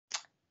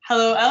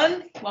Hello,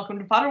 Ellen. Welcome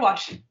to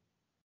Potterwatch.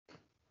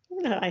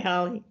 Hi,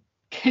 Holly.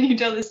 Can you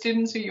tell the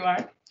students who you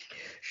are?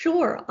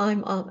 Sure.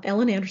 I'm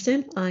Ellen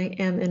Andersen. I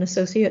am an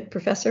associate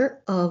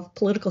professor of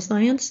political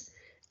science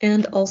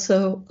and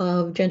also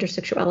of gender,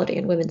 sexuality,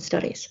 and women's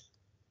studies.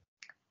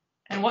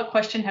 And what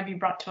question have you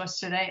brought to us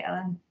today,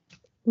 Ellen?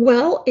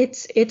 Well,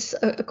 it's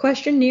a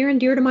question near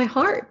and dear to my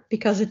heart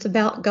because it's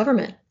about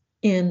government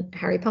in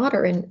Harry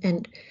Potter.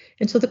 And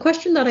so the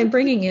question that I'm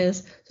bringing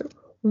is,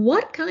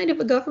 what kind of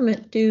a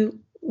government do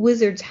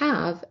wizards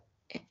have?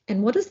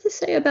 And what does this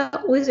say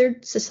about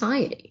wizard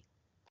society?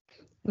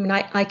 I mean,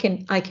 I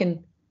can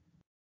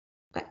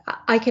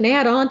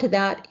add on to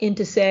that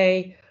into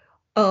say,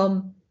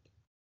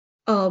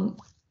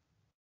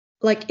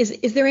 like,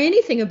 is there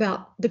anything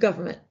about the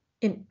government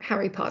in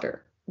Harry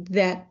Potter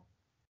that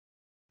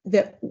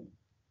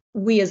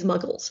we as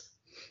Muggles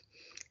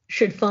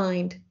should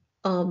find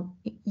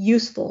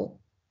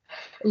useful,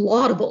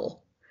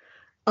 laudable,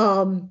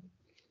 something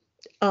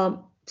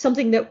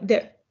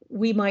that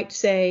we might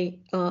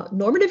say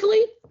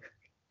normatively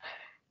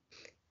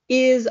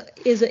is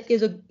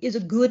a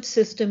good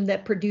system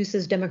that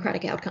produces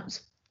democratic outcomes.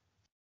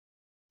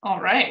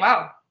 All right.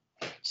 Wow.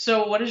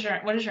 So what is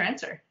your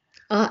answer?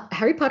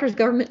 Harry Potter's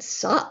government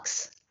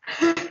sucks.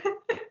 Really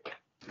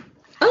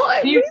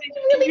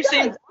does.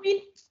 I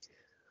mean,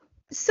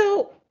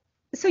 so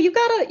you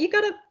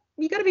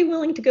gotta be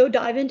willing to go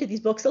dive into these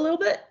books a little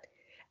bit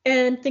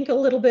and think a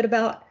little bit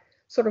about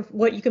sort of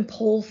what you can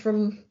pull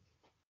from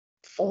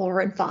 4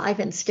 and 5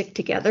 and stick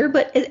together.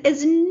 But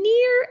as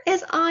near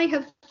as I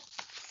have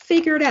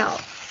figured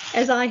out,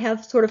 as I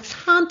have sort of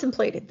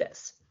contemplated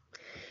this,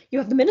 you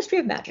have the Ministry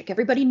of Magic.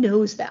 Everybody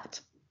knows that.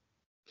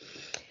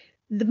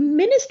 The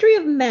Ministry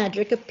of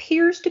Magic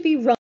appears to be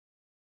run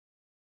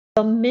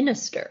by a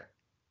minister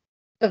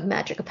of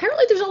magic.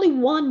 Apparently there's only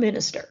one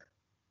minister.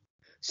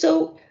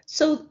 So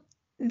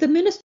the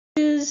minister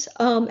is,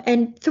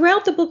 and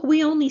throughout the book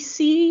we only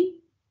see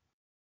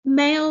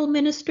male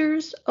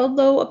ministers,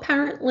 although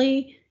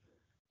apparently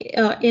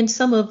in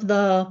some of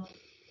the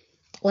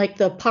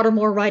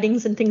Pottermore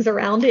writings and things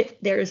around it,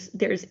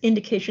 there's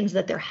indications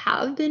that there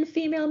have been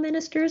female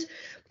ministers.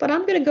 But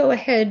I'm going to go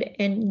ahead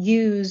and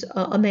use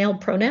a male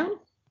pronoun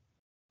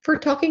for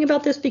talking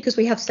about this because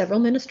we have several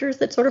ministers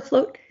that sort of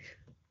float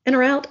and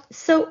around.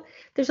 So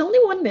there's only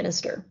one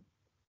minister,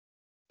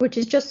 which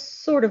is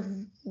just sort of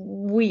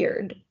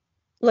weird.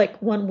 Like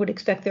one would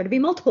expect there to be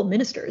multiple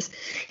ministers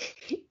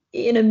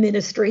in a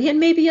ministry,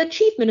 and maybe a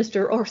chief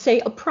minister or say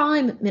a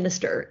prime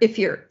minister if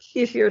you're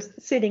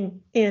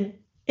sitting in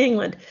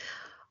England.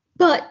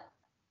 But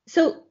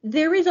so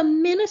there is a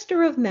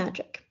minister of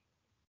magic,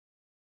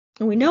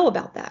 and we know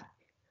about that.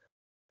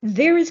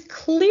 There is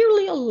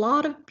clearly a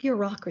lot of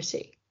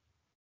bureaucracy.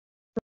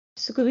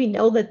 So we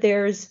know that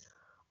there's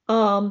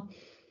the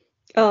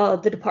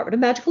Department of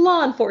Magical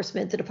Law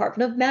Enforcement, the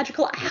Department of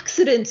Magical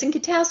Accidents and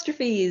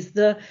Catastrophes,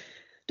 the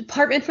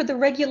Department for the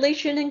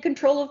Regulation and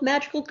Control of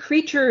Magical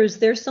Creatures.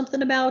 There's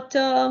something about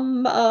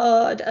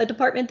a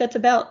department that's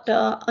about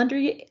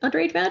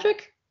underage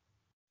magic.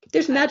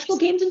 There's magical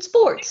games and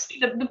sports.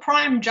 The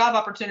prime job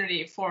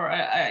opportunity for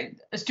a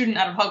student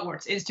out of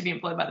Hogwarts is to be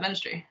employed by the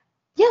ministry.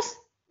 Yes,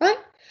 right.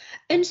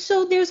 And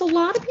so there's a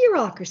lot of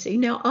bureaucracy.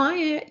 Now,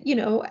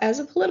 as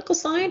a political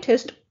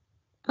scientist,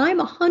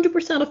 I'm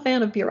 100% a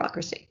fan of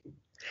bureaucracy,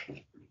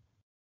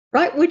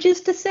 right? Which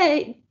is to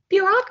say,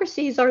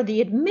 bureaucracies are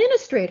the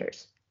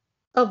administrators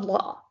of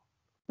law,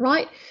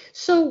 right?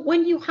 So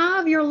when you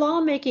have your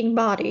lawmaking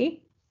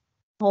body,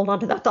 hold on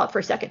to that thought for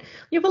a second.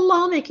 You have a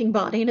lawmaking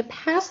body and it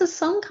passes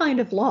some kind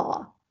of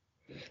law.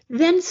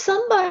 Then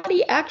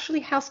somebody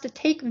actually has to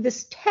take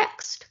this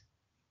text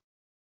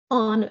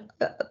on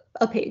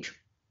a page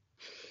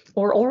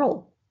or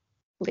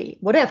orally,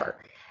 whatever,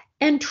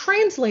 and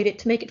translate it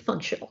to make it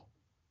functional.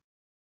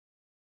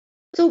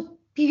 So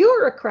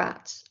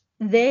bureaucrats,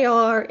 they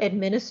are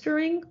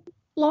administering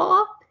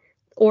law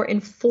or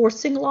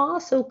enforcing law.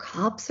 So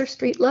cops are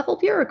street level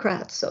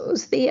bureaucrats. So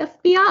is the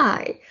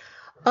FBI.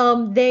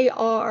 They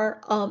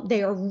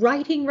are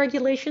writing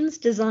regulations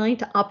designed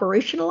to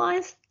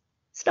operationalize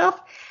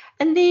stuff,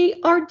 and they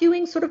are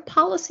doing sort of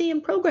policy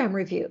and program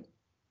review,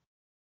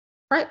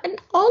 right?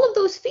 And all of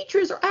those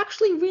features are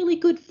actually really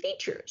good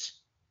features.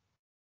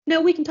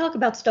 Now we can talk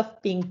about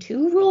stuff being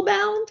too rule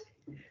bound.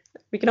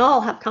 We can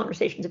all have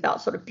conversations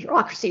about sort of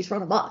bureaucracies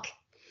run amok.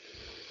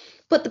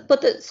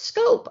 But the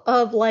scope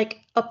of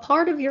like a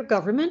part of your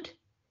government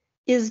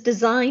is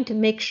designed to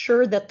make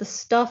sure that the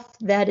stuff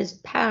that is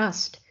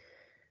passed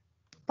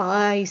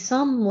by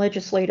some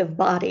legislative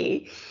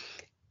body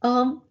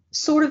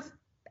sort of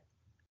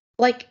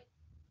like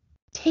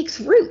takes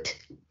root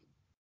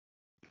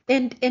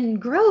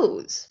and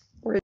grows,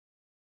 or a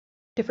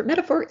different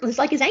metaphor is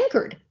like is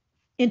anchored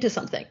into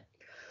something,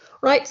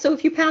 right? So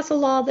if you pass a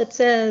law that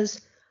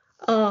says,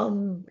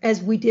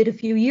 as we did a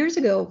few years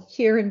ago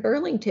here in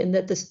Burlington,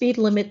 that the speed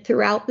limit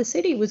throughout the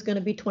city was going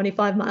to be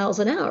 25 miles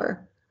an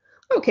hour.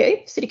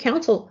 Okay, city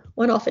council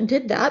went off and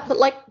did that, but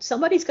like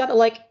somebody's got to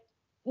like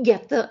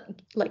get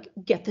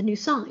the new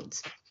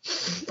signs.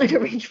 and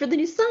arrange for the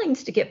new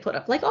signs to get put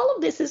up. Like all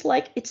of this is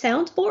like, it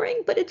sounds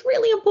boring, but it's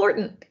really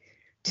important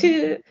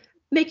to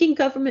making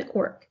government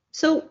work.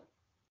 So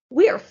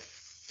we are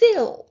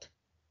filled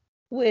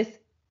with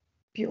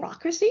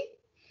bureaucracy.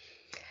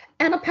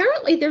 And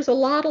apparently there's a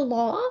lot of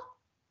law,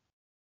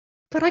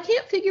 but I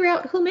can't figure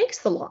out who makes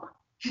the law.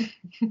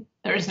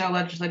 There is no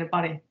legislative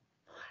body.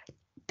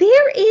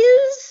 There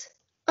is,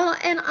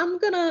 and I'm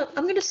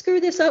gonna screw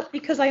this up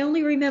because I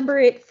only remember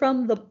it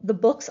from the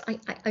books.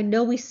 I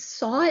know we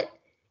saw it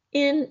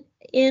in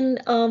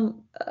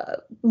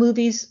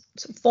movies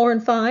 4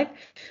 and 5,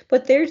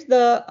 but there's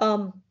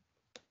the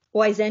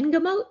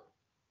Wizengamot.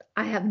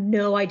 I have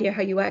no idea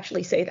how you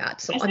actually say that,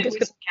 so I'm just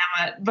gonna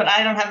but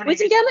I don't have any.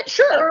 Wizengamot,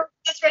 sure.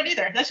 That's right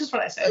either. That's just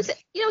what I said. Say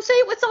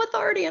it with some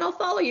authority, and I'll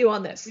follow you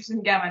on this.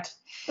 Wizengamot.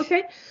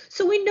 Okay,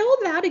 so we know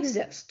that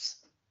exists,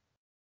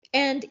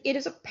 and it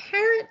is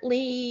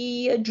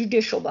apparently a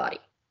judicial body.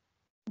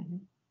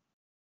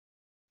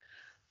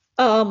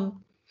 Mm-hmm.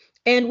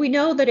 And we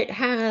know that it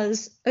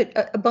has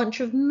a bunch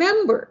of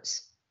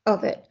members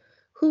of it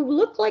who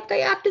look like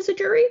they act as a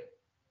jury.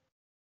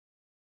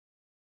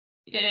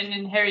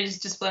 In Harry's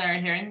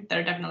disciplinary hearing,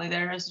 they're definitely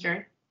there as a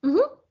jury.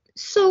 Mm-hmm.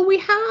 So we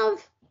have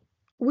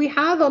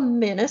a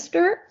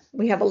minister,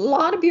 we have a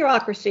lot of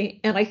bureaucracy,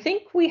 and I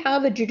think we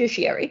have a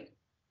judiciary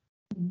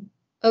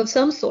of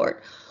some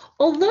sort.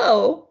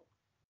 Although,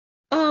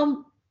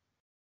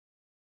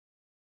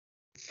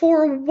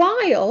 for a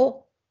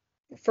while,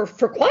 for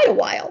quite a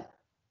while,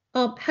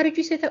 how did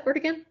you say that word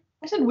again?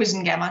 I said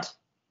Wizengamot.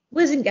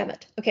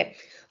 Wizengamot. Okay.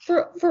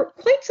 For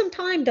quite some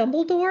time,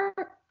 Dumbledore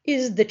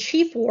is the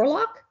chief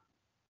warlock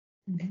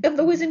of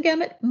the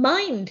Wizengamot,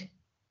 mind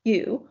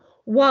you,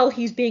 while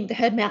he's being the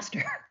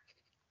headmaster.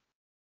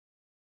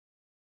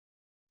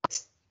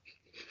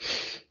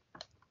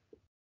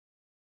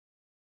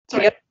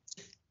 Sorry. Yep.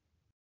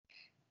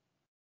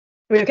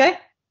 Are we okay?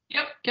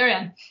 Yep, carry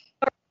on.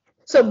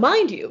 So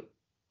mind you,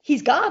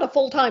 he's got a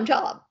full-time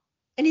job,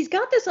 and he's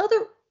got this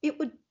other,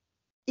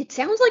 it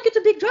sounds like it's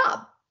a big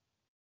job,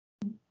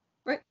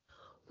 right?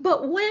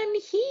 But when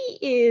he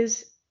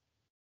is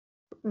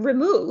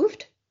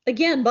removed,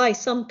 again, by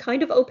some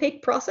kind of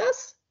opaque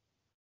process,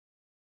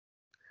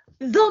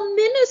 the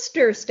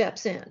minister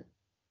steps in.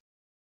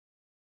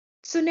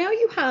 So now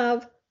you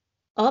have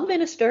a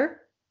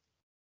minister,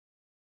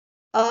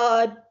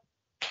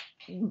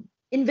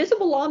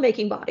 invisible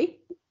lawmaking body.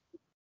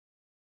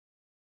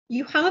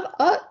 You have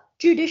a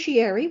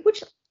judiciary,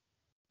 which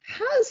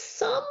has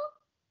some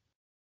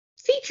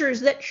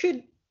features that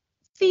should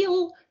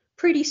feel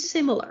pretty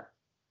similar,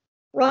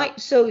 right?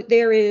 So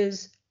there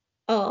is,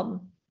 like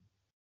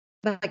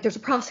there's a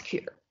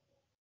prosecutor.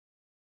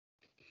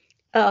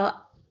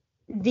 The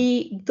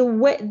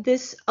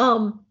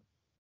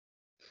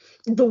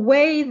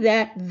way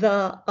that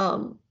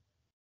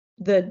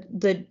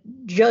the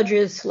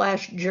judges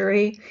 /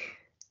 jury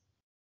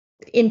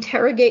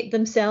interrogate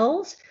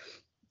themselves,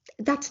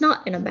 that's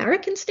not an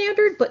American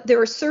standard, but there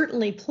are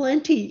certainly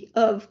plenty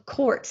of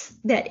courts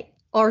that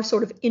are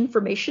sort of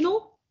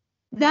informational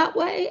that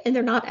way, and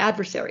they're not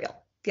adversarial.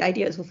 The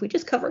idea is if we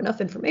just cover enough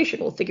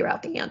information, we'll figure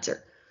out the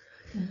answer.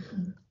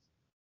 Mm-hmm.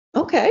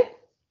 Okay.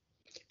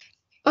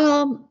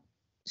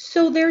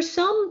 So there's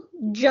some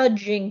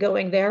judging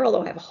going there,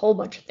 although I have a whole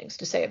bunch of things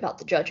to say about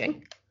the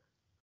judging.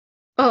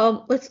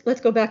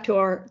 Let's go back to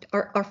our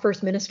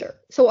first minister.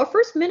 So our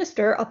first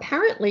minister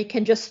apparently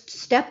can just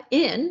step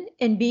in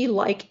and be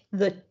like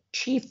the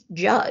chief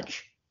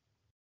judge.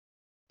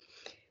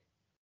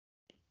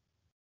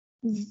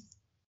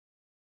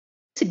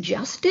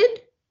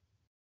 Suggested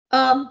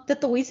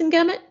that the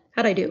Wizengamot,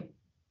 how'd I do?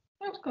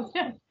 That's good.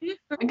 Yeah.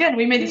 Again,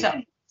 we made this up.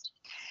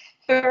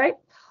 All right.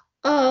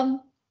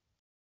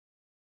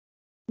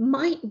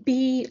 Might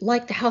be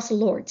like the House of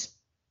Lords.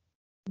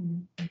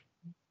 Mm-hmm.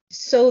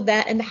 So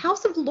that, and the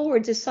House of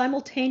Lords is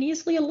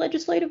simultaneously a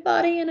legislative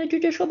body and a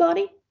judicial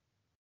body.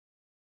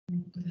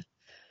 Mm-hmm.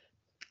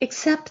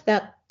 Except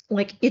that,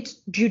 like,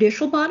 it's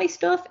judicial body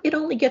stuff, it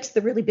only gets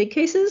the really big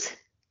cases,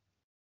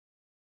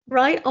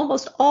 right?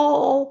 Almost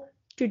all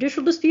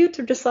judicial disputes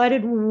are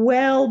decided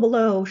well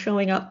below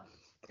showing up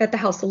at the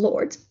House of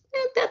Lords.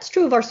 And that's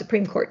true of our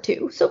Supreme Court,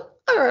 too. So,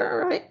 all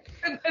right.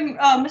 And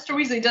Mr.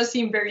 Weasley does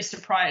seem very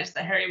surprised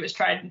that Harry was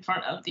tried in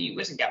front of the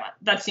Wizengamot.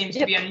 That seems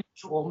to be an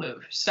unusual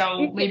move.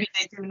 So maybe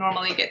they do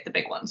normally get the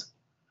big ones.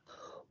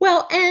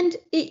 Well, and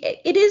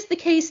it is the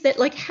case that,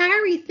 like,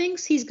 Harry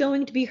thinks he's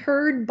going to be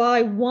heard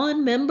by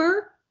one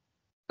member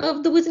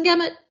of the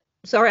Wizengamot.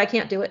 Sorry, I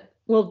can't do it.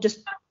 We'll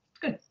just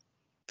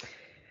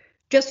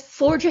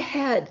forge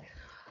ahead.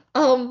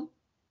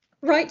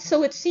 Right,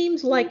 so it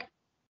seems like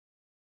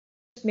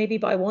maybe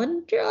by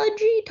one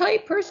judgy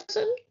type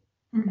person.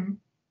 Mm-hmm.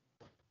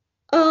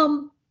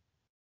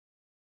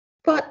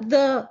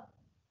 But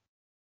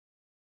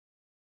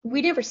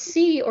we never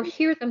see or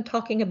hear them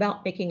talking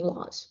about making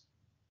laws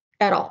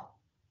at all.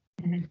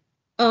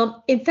 Mm-hmm.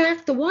 In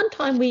fact, the one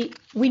time we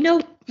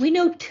know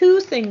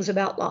two things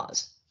about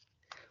laws.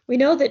 We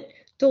know that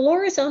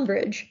Dolores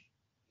Umbridge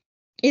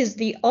is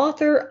the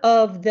author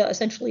of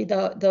essentially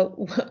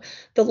the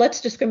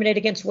Let's Discriminate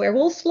Against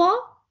Werewolves law.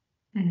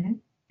 Mm-hmm.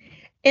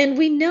 And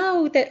we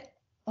know that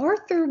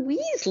Arthur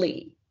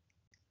Weasley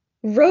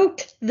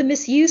wrote the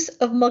Misuse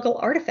of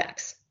Muggle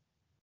Artifacts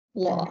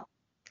law. Mm-hmm.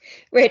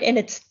 Right? And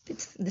it's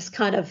this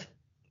kind of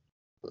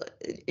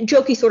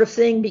jokey sort of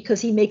thing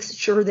because he makes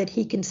sure that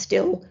he can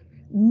still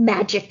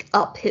magic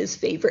up his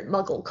favorite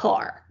Muggle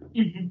car.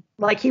 Mm-hmm.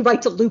 Like he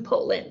writes a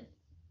loophole in.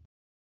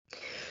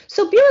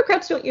 So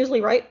bureaucrats don't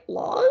usually write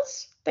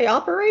laws. They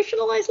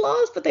operationalize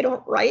laws, but they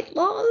don't write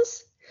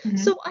laws. Mm-hmm.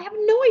 So I have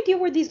no idea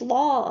where these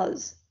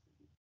laws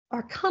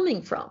are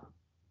coming from.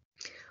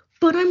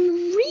 But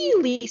I'm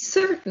really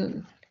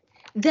certain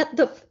that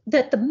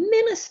the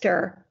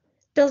minister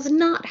does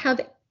not have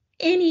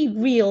any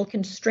real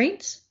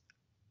constraints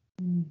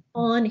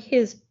on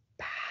his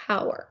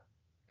power,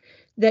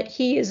 that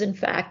he is in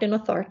fact an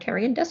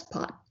authoritarian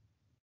despot.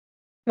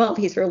 Well,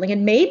 he's ruling,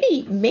 and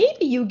maybe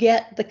you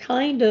get the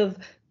kind of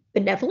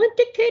benevolent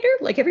dictator,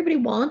 like everybody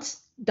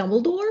wants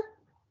Dumbledore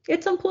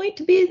at some point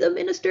to be the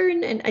minister,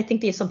 and I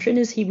think the assumption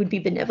is he would be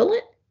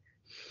benevolent,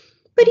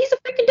 but he's a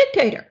freaking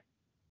dictator.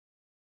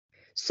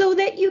 So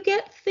that you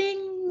get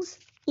things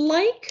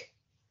like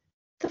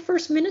the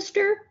first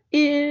minister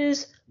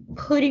is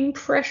putting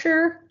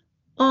pressure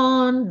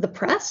on the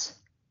press.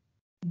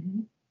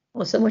 Mm-hmm.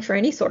 Well, so much for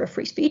any sort of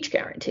free speech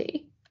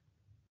guarantee.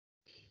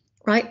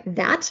 Right?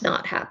 That's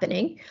not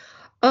happening.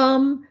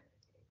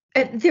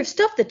 There's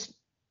stuff that's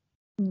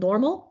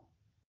normal,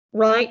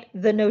 right?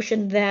 The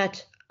notion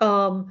that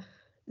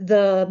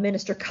the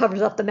minister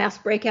covers up the mass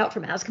breakout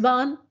from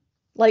Azkaban.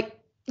 Like,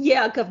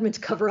 yeah, governments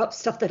cover up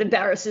stuff that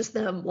embarrasses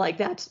them. Like,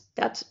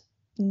 that's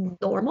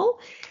normal.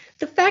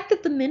 The fact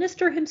that the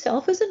minister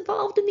himself is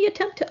involved in the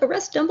attempt to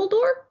arrest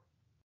Dumbledore?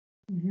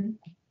 Mm-hmm.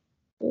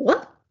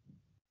 What?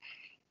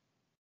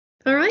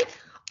 All right.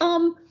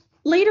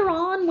 Later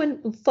on,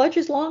 when Fudge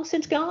is long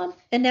since gone,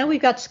 and now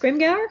we've got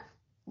Scrimgeour,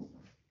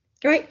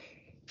 right?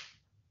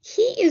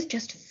 He is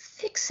just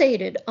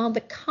fixated on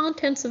the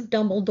contents of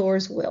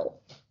Dumbledore's will,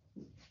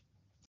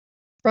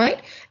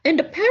 right? And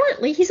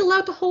apparently he's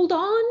allowed to hold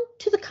on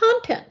to the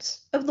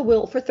contents of the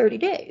will for 30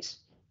 days.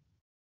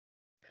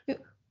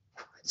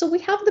 So we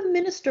have the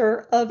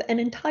minister of an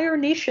entire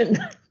nation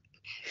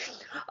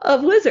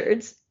of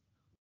wizards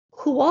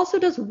who also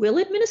does will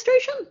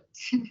administration.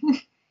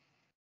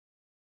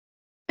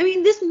 I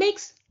mean, this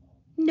makes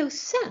no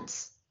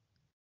sense,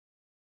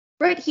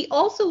 right? He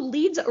also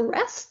leads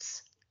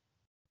arrests,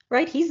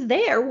 right? He's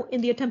there in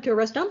the attempt to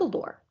arrest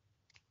Dumbledore,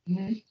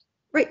 mm-hmm.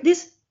 Right?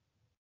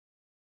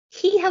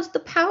 He has the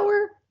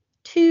power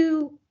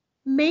to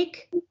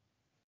make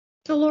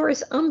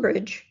Dolores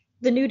Umbridge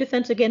the new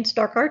Defense Against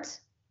Dark Arts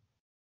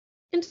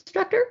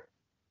instructor,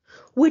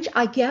 which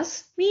I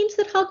guess means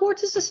that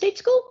Hogwarts is a state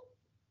school.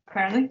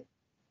 Apparently.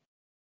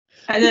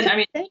 And then, I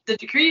mean, the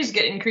decrees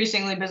get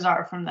increasingly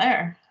bizarre from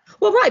there.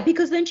 Well, right,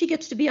 because then she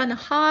gets to be on the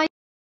high,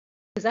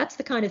 because that's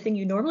the kind of thing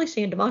you normally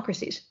see in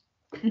democracies,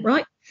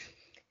 right?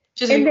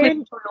 Just a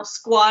gubernatorial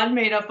squad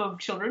made up of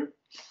children.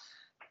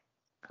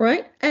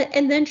 Right,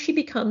 and then she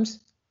becomes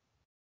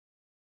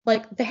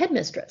like the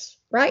headmistress,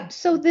 right?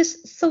 So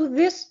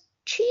this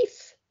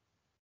chief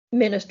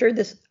minister,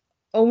 this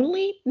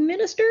only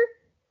minister,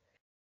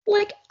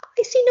 like,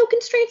 I see no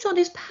constraints on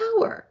his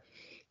power.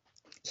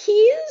 He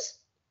is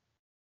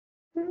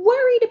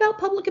worried about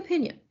public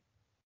opinion.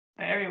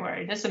 Very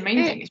worried. That's the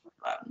main thing he's worried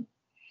about.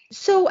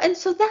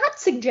 So that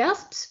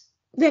suggests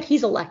that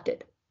he's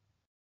elected,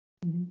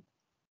 mm-hmm.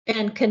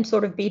 and can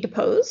sort of be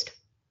deposed.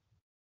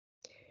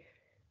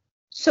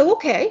 So,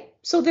 okay,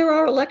 so there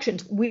are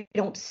elections. We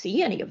don't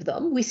see any of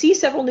them. We see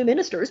several new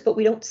ministers, but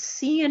we don't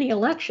see any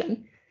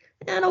election.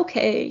 And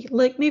okay,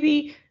 like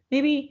maybe,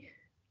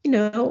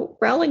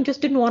 Rowling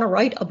just didn't want to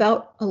write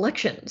about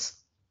elections.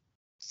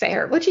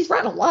 Fair. But she's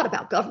written a lot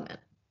about government.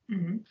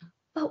 Mm-hmm.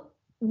 But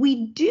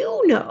we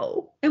do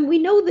know, and we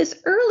know this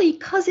early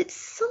because it's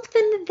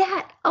something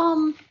that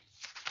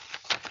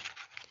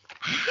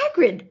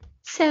Hagrid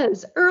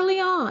says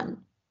early on.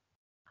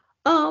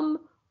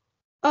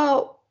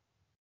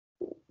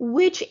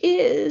 Which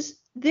is,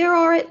 there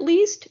are at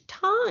least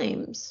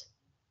times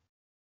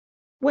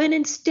when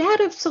instead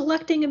of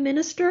selecting a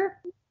minister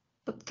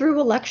through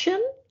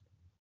election,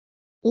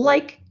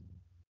 like,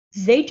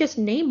 they just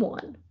name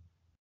one.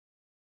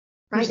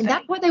 Right? And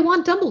that's why they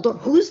want Dumbledore.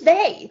 Who's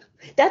they?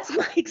 That's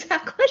my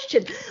exact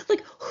question.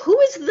 Like, who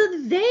is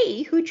the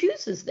they who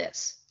chooses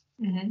this?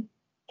 Mm-hmm.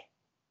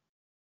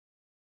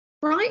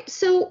 Right?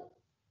 So.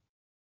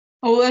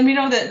 Well, and we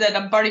know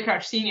that Barty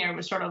Crouch Sr.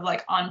 was sort of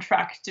like on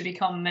track to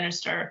become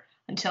minister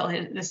until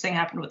this thing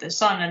happened with his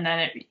son, and then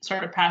it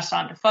sort of passed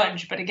on to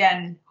Fudge. But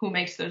again, who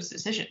makes those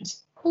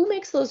decisions? Who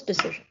makes those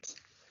decisions?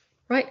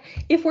 Right?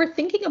 If we're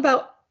thinking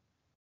about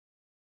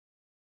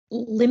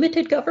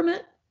limited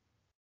government,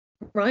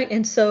 right?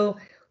 And so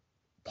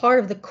part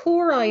of the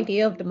core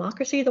idea of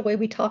democracy, the way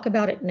we talk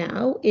about it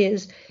now,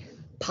 is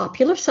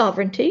popular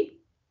sovereignty,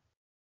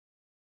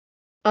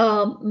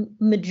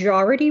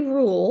 majority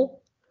rule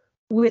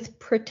with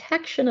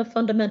protection of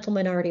fundamental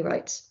minority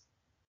rights.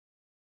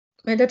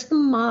 And that's the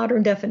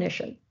modern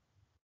definition.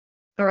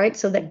 All right,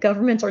 so that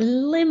governments are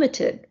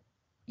limited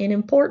in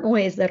important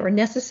ways that are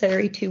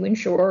necessary to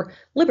ensure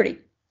liberty.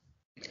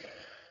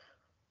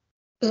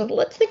 So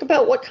let's think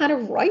about what kind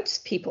of rights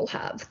people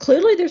have.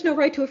 Clearly, there's no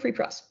right to a free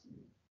press.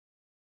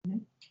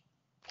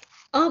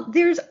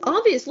 There's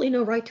obviously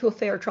no right to a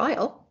fair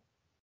trial.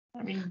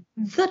 I mean,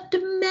 the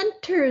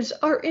Dementors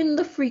are in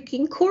the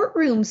freaking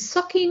courtroom,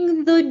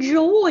 sucking the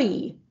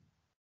joy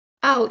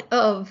out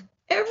of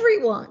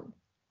everyone.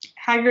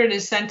 Hagrid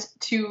is sent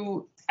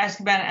to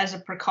Azkaban as a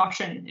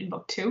precaution in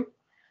book 2.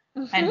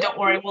 And don't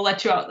worry, we'll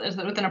let you out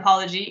with an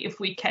apology if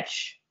we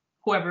catch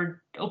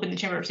whoever opened the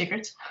Chamber of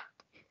Secrets.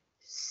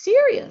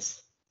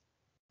 Sirius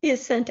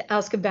is sent to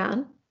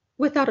Azkaban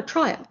without a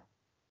trial,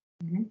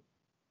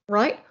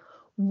 right?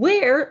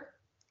 Where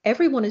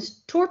everyone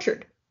is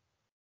tortured,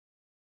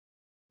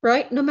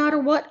 right? No matter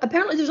what.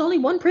 Apparently, there's only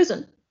one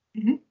prison.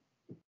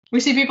 We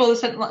see people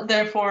sent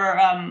there for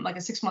like a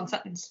 6-month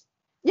sentence.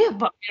 Yeah,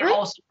 but we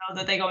also know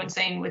that they go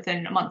insane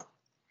within a month.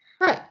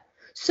 Right.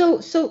 So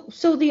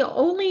the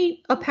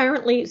only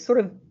apparently sort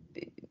of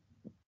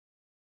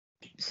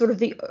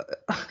the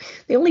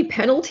only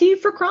penalty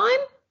for criming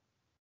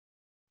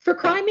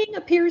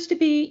appears to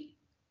be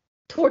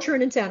torture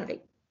and insanity.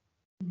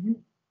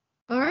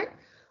 All right.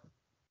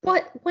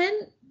 But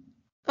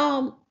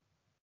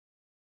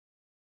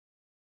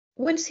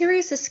when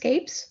Sirius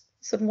escapes,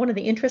 so one of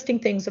the interesting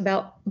things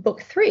about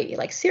book 3,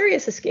 like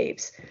Sirius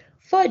escapes,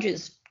 Fudge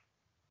is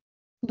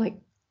like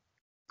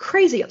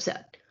crazy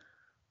upset.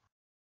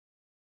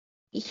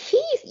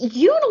 He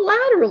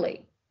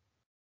unilaterally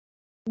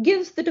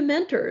gives the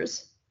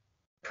Dementors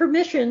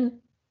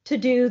permission to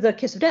do the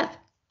kiss of death.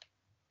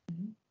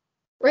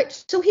 Right?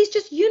 So he's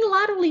just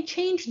unilaterally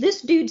changed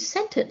this dude's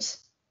sentence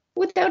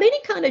without any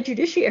kind of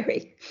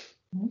judiciary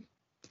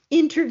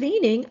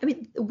intervening. I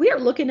mean, we are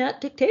looking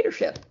at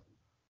dictatorship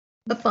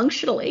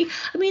functionally.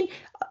 I mean,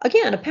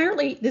 again,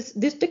 apparently this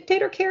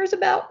dictator cares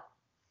about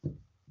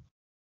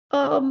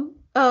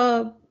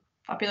popular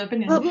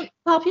opinion.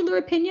 Popular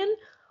opinion.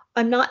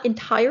 I'm not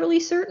entirely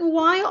certain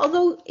why,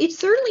 although it's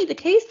certainly the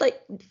case.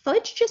 Like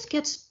Fudge just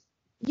gets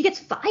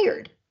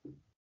fired.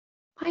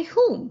 By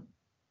whom?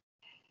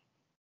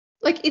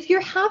 Like if you're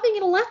having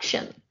an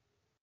election,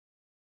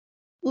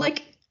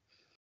 like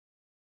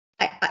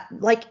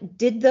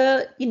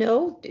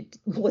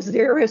was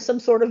there some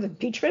sort of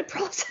impeachment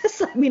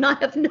process? I mean, I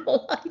have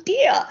no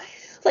idea.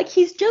 Like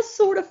he's just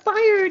sort of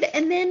fired,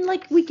 and then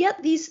like we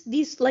get these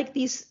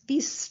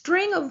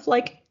string of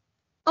like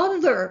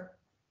other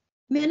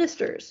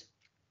ministers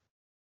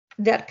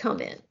that come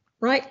in,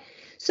 right?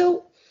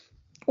 So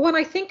when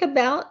I think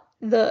about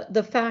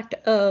the fact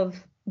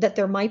of that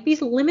there might be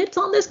limits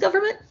on this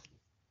government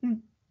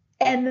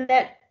and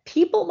that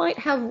people might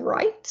have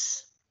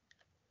rights,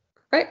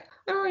 right?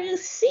 I don't really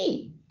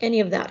see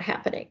any of that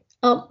happening.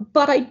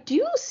 But I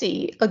do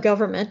see a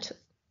government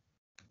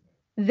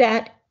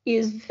that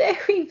is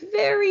very,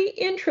 very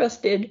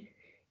interested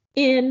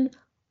in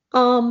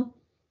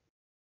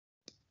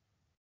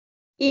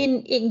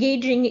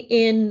engaging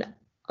in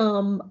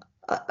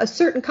a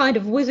certain kind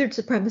of wizard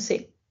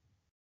supremacy,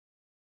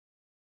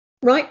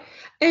 right?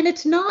 And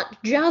it's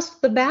not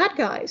just the bad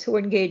guys who are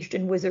engaged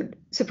in wizard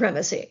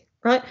supremacy,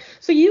 right?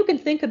 So you can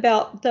think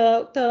about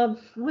the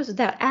what was it,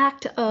 that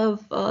act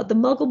of the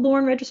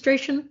Muggle-born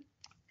registration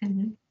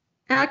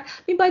act.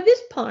 I mean, by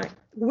this point,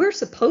 we're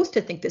supposed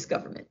to think this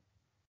government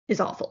is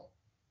awful,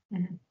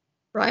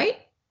 right?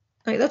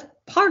 I mean, that's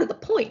part of the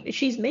point.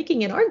 She's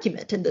making an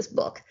argument in this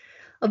book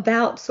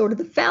about sort of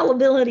the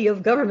fallibility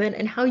of government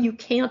and how you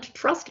can't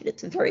trust it.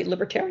 It's a very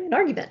libertarian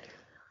argument.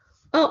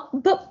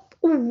 But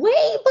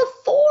way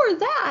before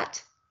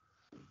that,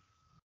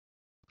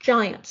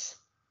 giants,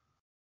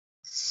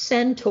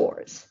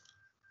 centaurs,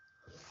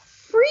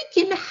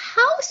 freaking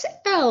house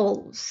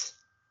elves,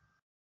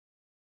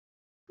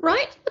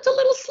 right? It's a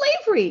little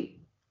slavery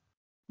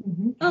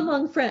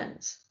among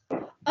friends.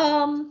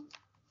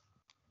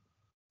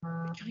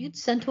 Giant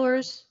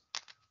centaurs,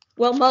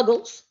 well,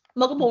 muggles,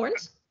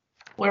 muggle-borns.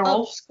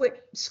 Werewolves.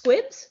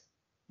 Squibs.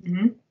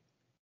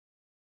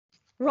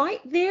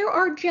 Right? There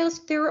are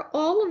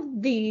all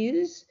of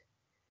these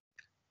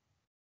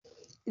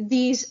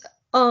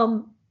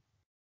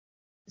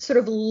sort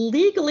of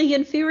legally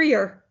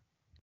inferior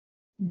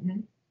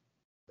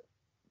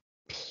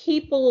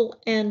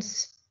people and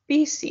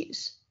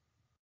species.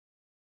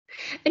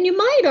 And you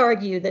might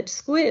argue that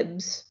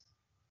squibs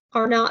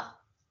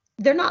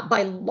they're not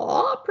by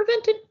law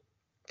prevented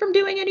from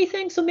doing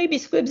anything. So maybe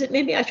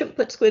I shouldn't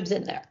put squibs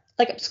in there.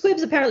 Like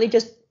squibs apparently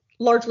just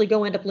largely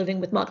end up living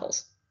with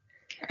muggles.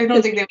 I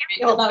don't think they're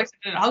not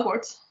accepted at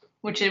Hogwarts,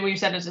 which we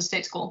said is a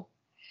state school.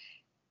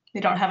 They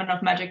don't have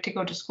enough magic to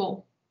go to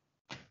school.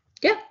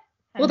 Yeah.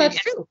 Well, that's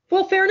true.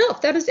 Well, fair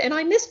enough. That is, and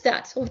I missed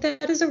that. So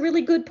that is a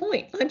really good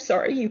point. I'm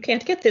sorry, you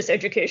can't get this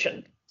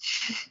education.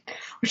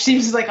 Which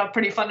seems like a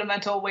pretty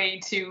fundamental way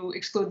to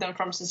exclude them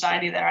from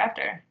society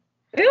thereafter.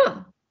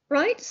 Yeah.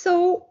 Right.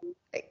 So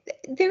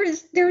there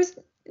is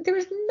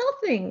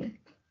nothing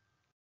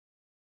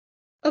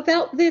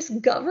about this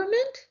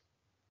government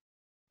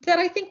that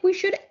I think we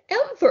should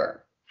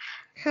ever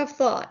have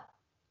thought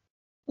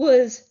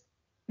was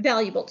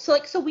valuable.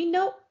 So we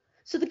know,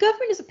 so the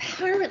government is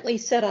apparently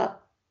set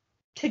up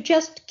to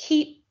just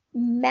keep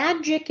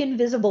magic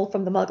invisible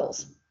from the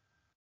Muggles.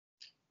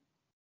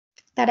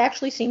 That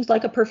actually seems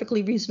like a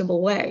perfectly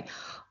reasonable way.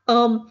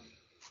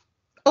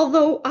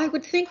 Although I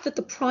would think that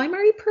the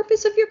primary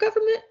purpose of your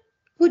government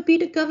would be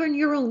to govern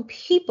your own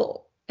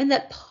people, and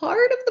that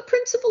part of the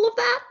principle of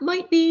that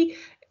might be,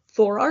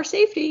 for our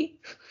safety,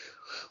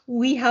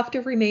 we have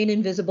to remain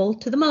invisible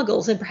to the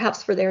Muggles, and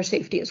perhaps for their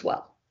safety as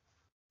well.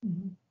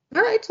 Mm-hmm.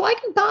 All right, so I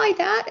can buy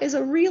that as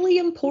a really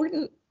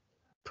important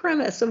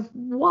premise of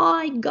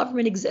why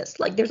government exists.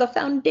 Like, there's a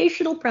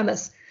foundational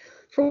premise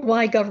for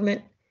why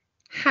government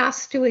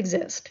has to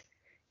exist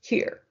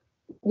here,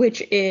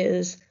 which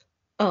is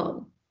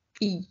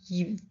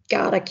you've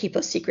got to keep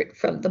a secret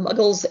from the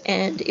Muggles,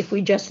 and if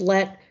we just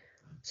let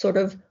sort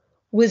of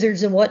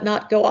wizards and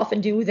whatnot go off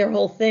and do their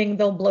whole thing,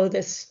 they'll blow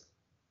this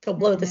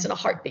in a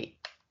heartbeat.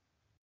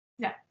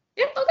 Yeah,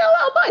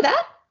 I'll buy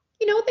that.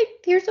 You know,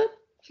 here's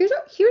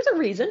a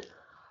reason.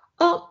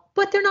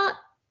 But they're not.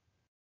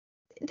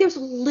 There's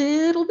a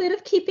little bit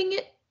of keeping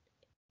it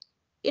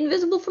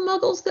invisible from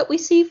Muggles that we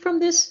see from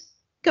this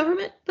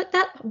government, but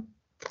that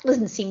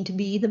doesn't seem to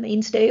be the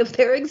mainstay of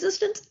their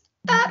existence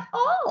at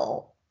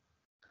all.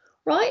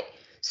 Right?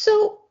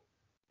 So,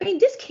 I mean,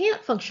 this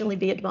can't functionally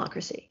be a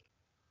democracy.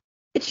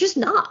 It's just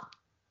not.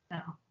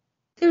 No.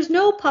 There's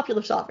no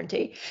popular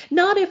sovereignty.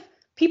 Not if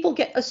people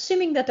get,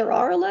 assuming that there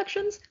are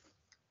elections,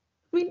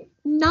 I mean,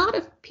 not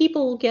if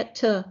people get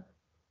to,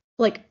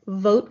 like,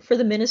 vote for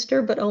the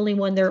minister, but only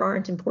when there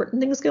aren't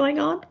important things going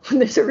on. When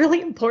there's a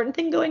really important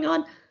thing going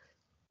on,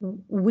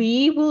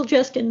 we will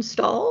just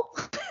install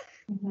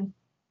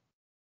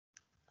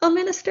a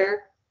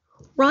minister,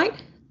 right?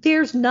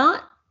 There's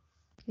not,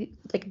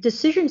 like,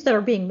 decisions that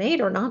are being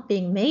made are not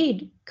being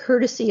made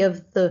courtesy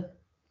of the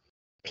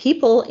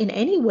people in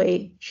any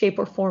way, shape,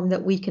 or form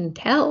that we can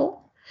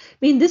tell. I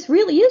mean, this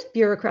really is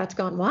bureaucrats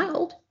gone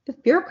wild.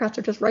 If bureaucrats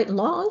are just writing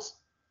laws.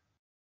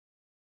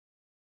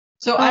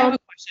 So I have a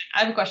question. I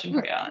have a question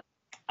for you,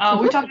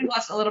 Ellen. We talked in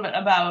class a little bit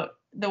about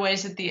the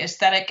ways that the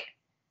aesthetic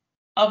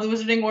of the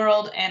Wizarding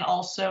World and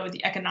also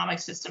the economic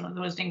system of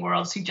the Wizarding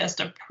World suggest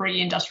a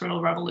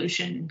pre-industrial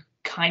revolution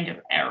kind of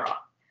era.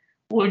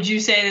 Would you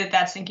say that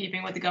that's in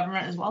keeping with the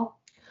government as well?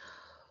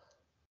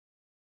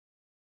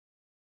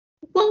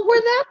 Well,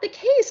 were that the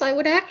case, I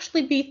would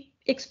actually be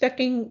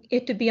expecting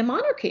it to be a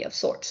monarchy of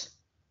sorts.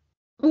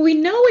 We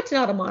know it's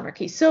not a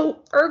monarchy,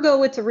 so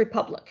ergo it's a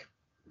republic.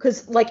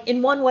 Because, like,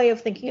 in one way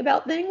of thinking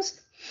about things,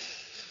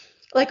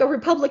 like, a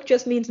republic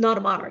just means not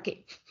a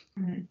monarchy.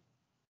 Mm-hmm.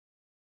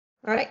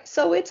 All right,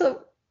 so it's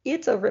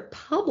a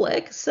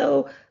republic.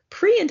 So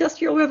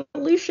pre-industrial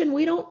revolution,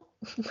 we don't,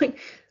 like,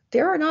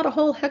 there are not a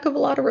whole heck of a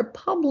lot of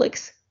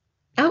republics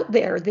out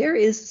there. There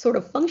is sort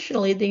of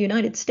functionally the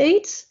United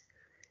States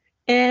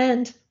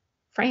and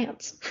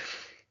France.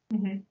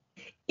 Mm-hmm.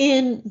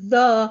 In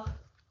the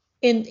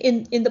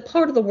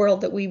part of the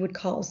world that we would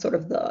call sort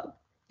of the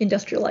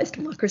industrialized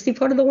democracy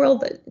part of the world,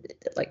 that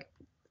like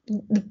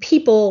the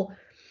people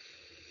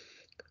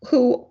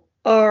who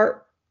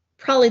are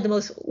probably the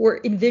most were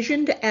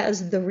envisioned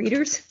as the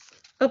readers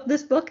of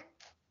this book.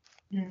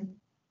 Mm.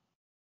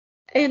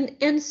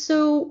 And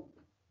so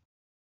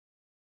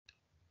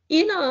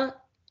in a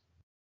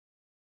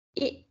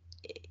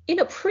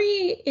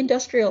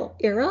pre-industrial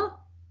era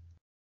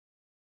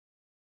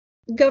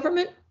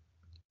government,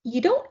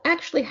 you don't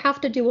actually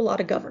have to do a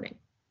lot of governing.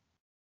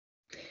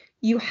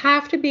 You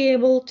have to be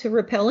able to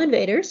repel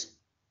invaders.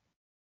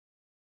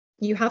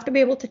 You have to be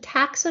able to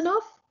tax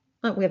enough.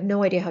 We have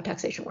no idea how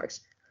taxation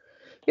works.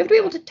 You have to be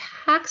able to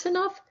tax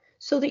enough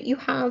so that you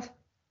have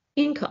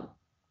income.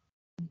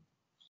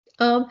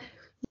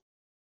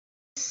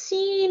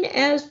 Seen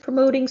as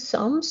promoting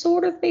some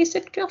sort of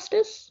basic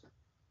justice,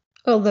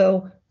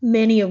 although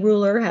many a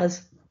ruler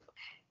has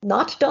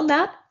not done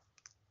that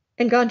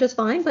and gone just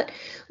fine. But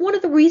one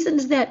of the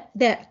reasons that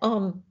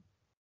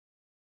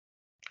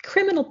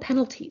criminal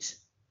penalties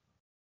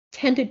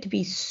tended to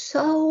be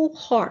so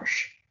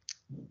harsh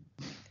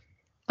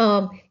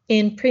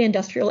in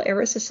pre-industrial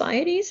era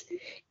societies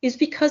is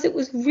because it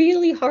was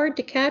really hard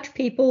to catch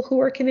people who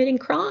were committing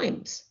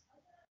crimes.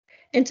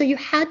 And so you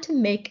had to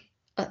make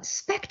a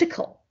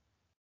spectacle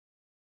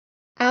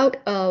out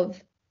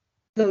of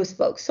those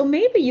folks. So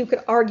maybe you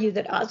could argue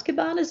that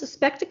Azkaban is a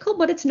spectacle,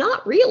 but it's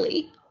not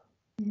really.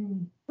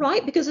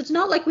 Right? Because it's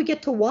not like we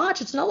get to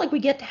watch. It's not like we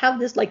get to have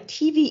this like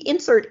TV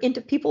insert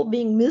into people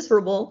being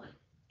miserable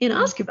in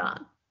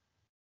Azkaban.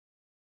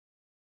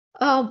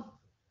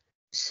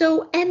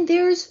 So, and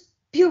there's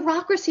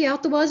bureaucracy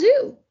out the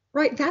wazoo,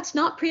 right? That's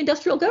not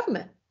pre-industrial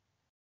government.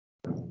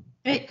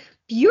 Right?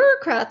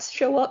 Bureaucrats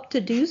show up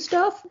to do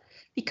stuff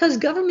because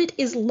government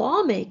is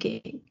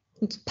lawmaking,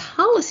 it's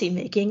policy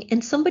making,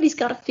 and somebody's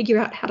got to figure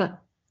out how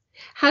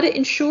to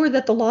ensure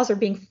that the laws are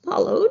being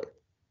followed,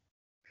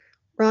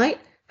 right?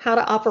 How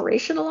to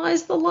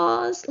operationalize the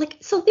laws. Like,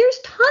 so there's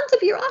tons of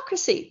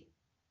bureaucracy.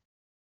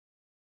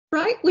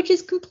 right? Which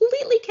is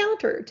completely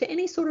counter to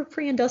any sort of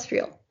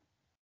pre-industrial.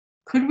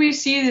 Could we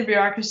see the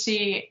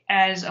bureaucracy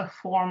as a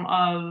form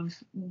of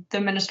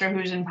the minister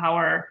who's in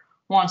power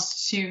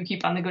wants to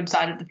keep on the good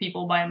side of the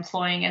people by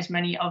employing as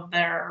many of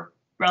their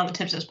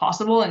relatives as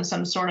possible in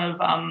some sort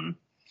of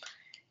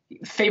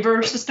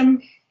favor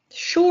system?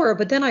 Sure,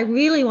 but then I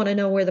really want to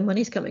know where the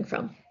money's coming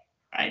from.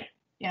 Right.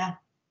 Yeah.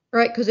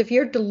 Right, because if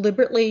you're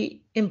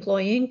deliberately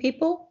employing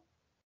people,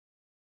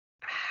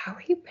 how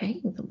are you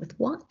paying them with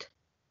what?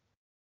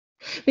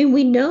 I mean,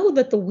 we know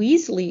that the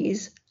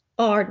Weasleys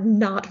are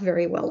not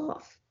very well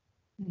off,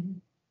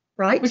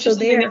 right? Which is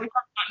something that we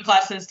talked about in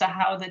classes, to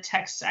how the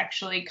text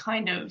actually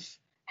kind of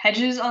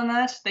hedges on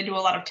that. They do a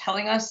lot of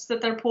telling us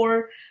that they're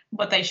poor,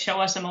 but they show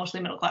us a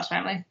mostly middle class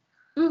family.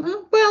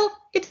 Well,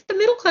 it's the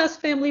middle class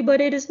family,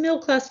 but it is middle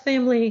class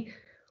family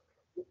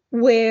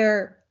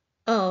where,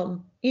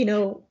 you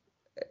know,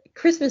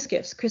 Christmas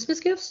gifts,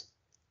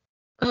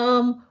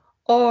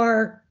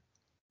 are,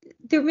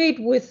 they're made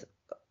with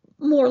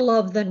more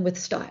love than with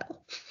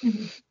style.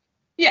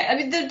 Yeah, I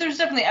mean, there's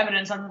definitely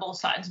evidence on both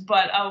sides,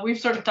 but we've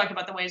sort of talked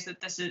about the ways that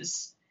this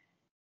is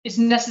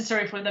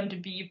necessary for them to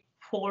be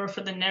poor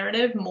for the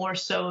narrative more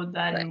so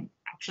than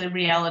actually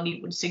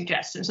reality would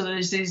suggest. And so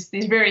there's these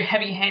very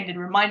heavy-handed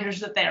reminders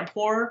that they are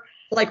poor,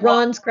 like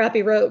Ron's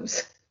crappy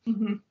robes,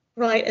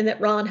 right? And that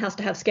Ron has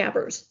to have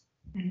scabbers,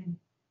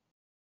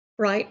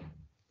 right?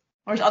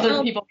 Or there's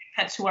other people with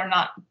pets who are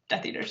not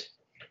Death Eaters.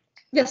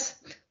 Yes,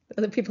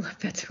 other people have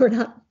pets who are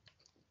not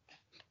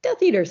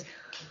Death Eaters.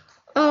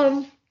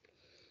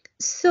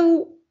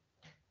 So,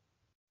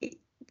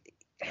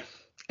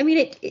 I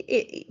mean,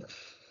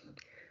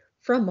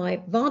 from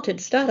my vaunted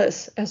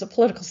status as a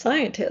political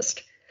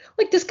scientist,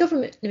 like, this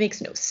government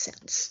makes no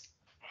sense.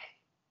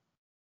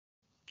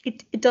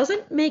 It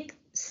doesn't make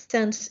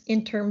sense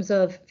in terms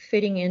of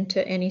fitting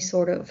into any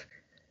sort of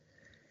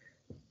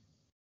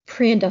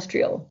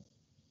pre-industrial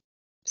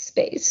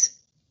space.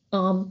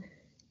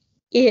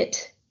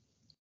 It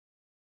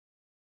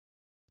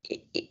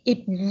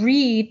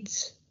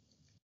reads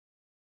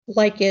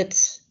like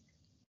it's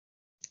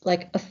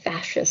like a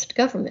fascist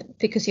government,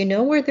 because you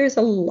know where there's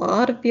a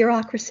lot of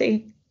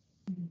bureaucracy?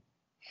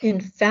 In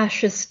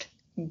fascist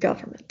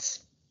governments.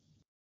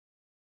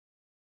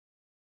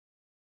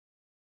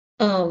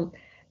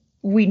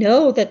 We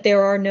know that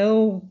there are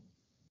no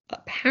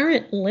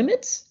apparent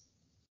limits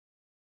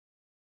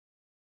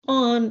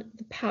on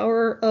the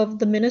power of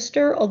the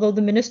minister, although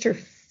the minister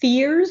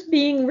fears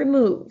being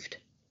removed.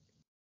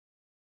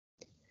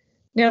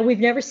 Now, we've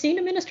never seen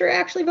a minister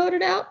actually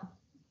voted out,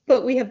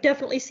 but we have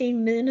definitely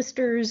seen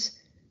ministers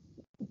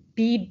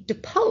be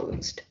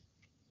deposed,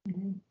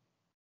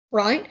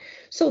 right?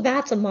 So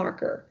that's a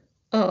marker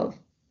of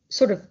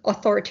sort of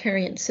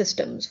authoritarian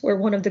systems, where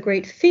one of the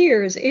great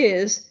fears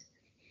is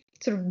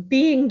sort of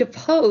being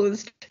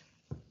deposed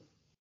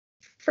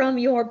from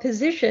your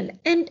position.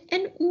 And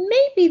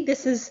maybe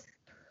this is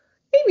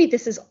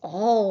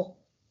all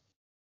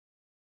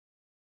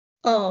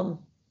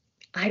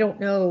I don't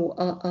know,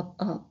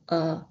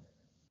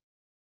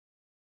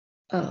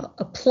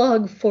 a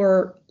plug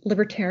for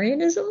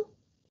libertarianism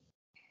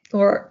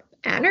or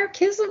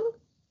anarchism.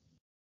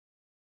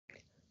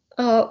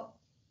 But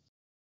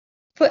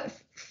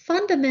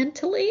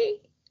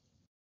fundamentally,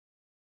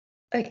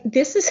 like,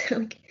 this is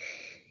like,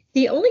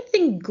 the only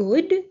thing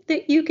good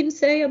that you can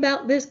say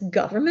about this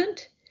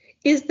government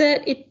is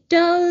that it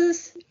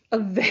does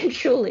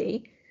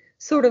eventually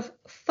sort of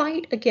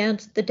fight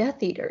against the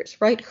Death Eaters,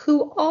 right?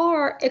 Who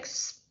are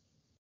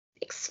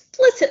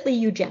explicitly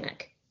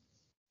eugenic.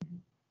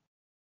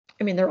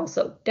 I mean, they're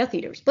also Death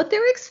Eaters, but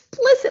they're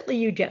explicitly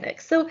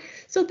eugenic. So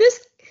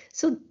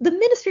the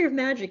Ministry of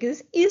Magic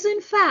is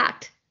in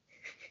fact,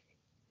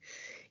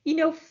 you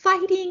know,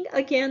 fighting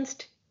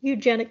against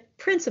eugenic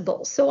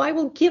principles. So I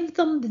will give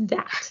them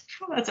that.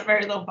 That's a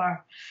very low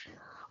bar.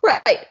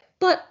 Right.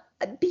 But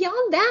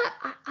beyond that,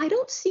 I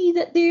don't see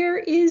that there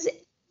is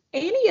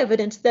any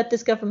evidence that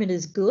this government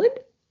is good,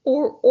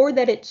 or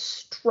that it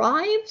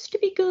strives to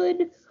be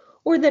good,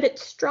 or that it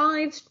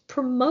strives to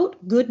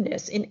promote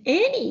goodness in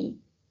any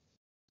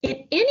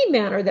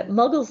manner that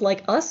muggles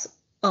like us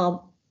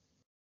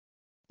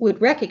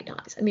would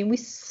recognize. I mean, we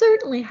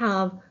certainly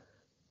have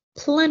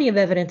plenty of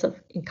evidence of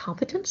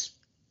incompetence,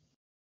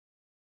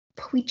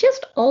 but we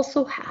just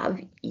also have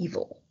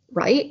evil,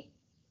 right?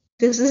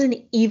 This is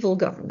an evil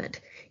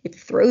government. It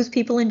throws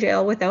people in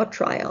jail without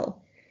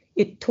trial.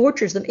 It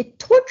tortures them. It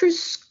tortures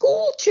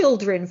school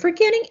children for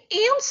getting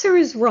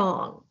answers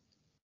wrong.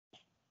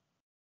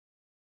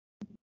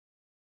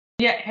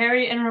 Yet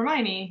Harry and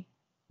Hermione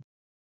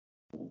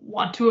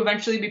want to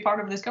eventually be part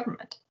of this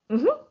government.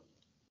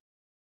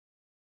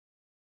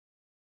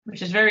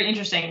 Which is very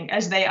interesting,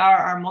 as they are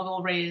our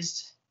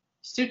Muggle-raised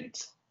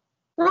students.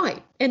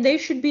 Right. And they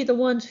should be the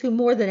ones who,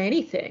 more than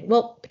anything,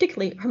 well,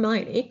 particularly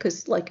Hermione,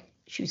 because, like,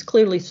 she was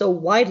clearly so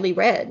widely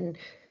read and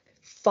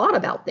thought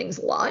about things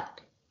a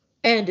lot,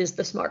 and is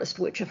the smartest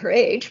witch of her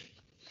age,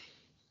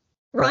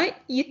 right?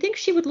 You'd think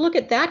she would look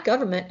at that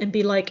government and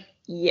be like,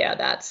 yeah,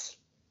 that's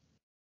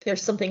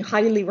there's something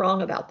highly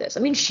wrong about this. I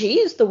mean,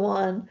 she's the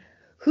one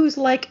who's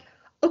like,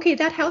 okay,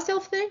 that house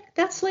elf thing,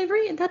 that's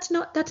slavery, and that's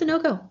a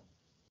no-go.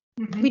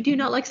 We do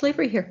not like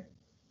slavery here.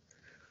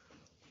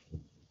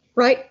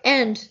 Right?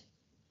 And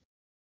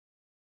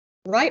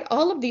right,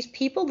 all of these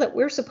people that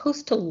we're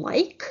supposed to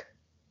like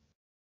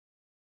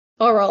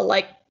are all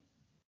like,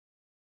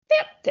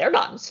 they're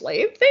not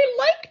enslaved. They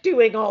like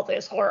doing all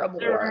this horrible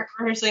work. They're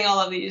rehearsing all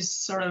of these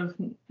sort of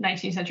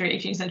 19th century,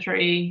 18th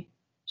century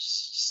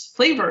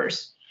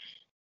flavors.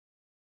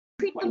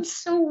 Treat them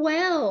so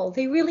well.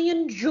 They really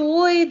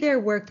enjoy their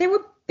work. They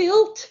were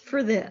built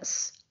for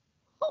this.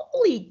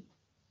 Holy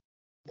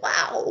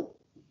wow.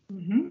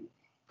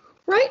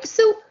 Right?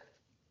 So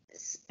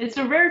it's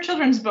a rare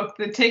children's book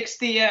that takes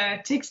the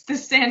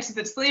stance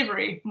that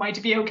slavery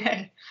might be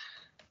okay.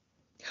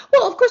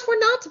 Well, of course, we're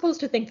not supposed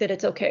to think that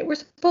it's okay. We're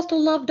supposed to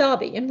love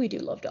Dobby, and we do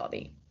love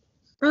Dobby,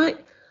 right?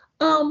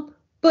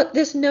 But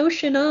this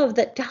notion of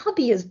that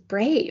Dobby is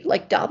brave,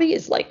 like Dobby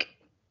is like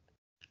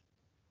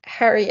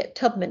Harriet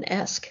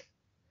Tubman-esque,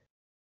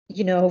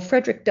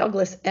 Frederick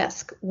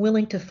Douglass-esque,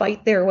 willing to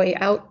fight their way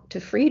out to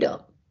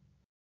freedom,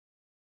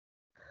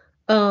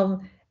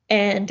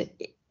 and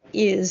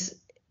is,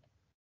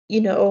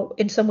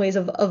 in some ways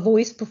a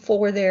voice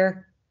before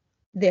their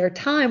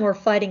time, or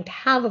fighting to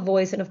have a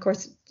voice, and of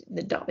course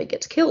the Dobby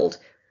gets killed.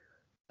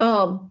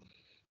 So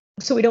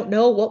we don't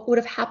know what would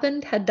have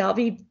happened had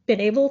Dobby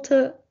been able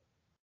to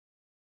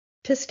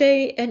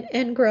stay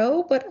and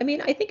grow. But I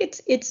mean, I think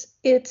it's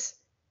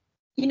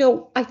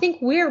I think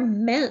we're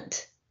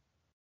meant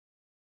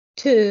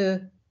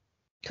to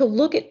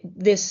look at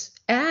this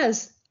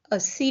as a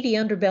seedy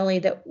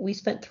underbelly that we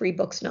spent 3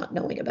 books not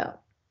knowing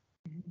about.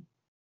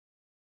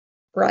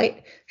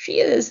 Right?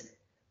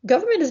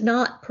 Government is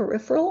not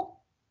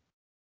peripheral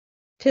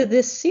to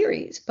this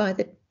series. By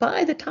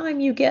the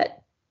time you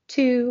get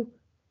to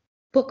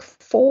book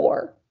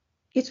 4,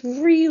 it's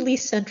really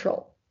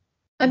central.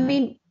 I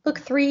mean, book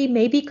 3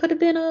 maybe could have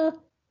been a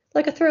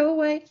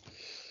throwaway.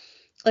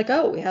 Like,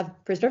 oh, we have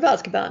Prisoner of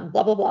Azkaban,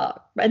 blah, blah, blah.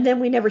 And then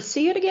we never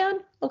see it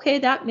again. Okay,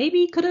 that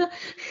maybe could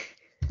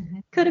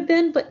have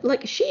been, but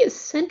like, she is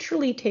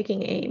centrally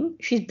taking aim.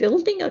 She's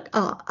building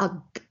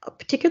a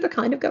particular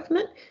kind of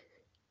government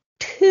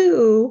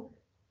to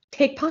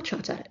take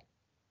potshots at it.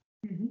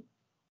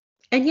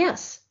 And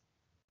yes,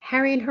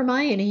 Harry and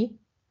Hermione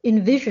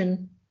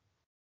envision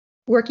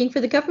working for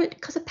the government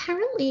because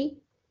apparently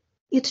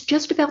it's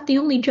just about the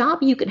only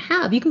job you can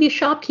have. You can be a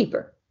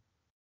shopkeeper,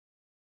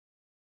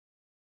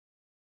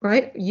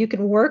 right? You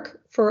can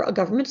work for a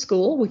government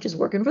school, which is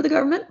working for the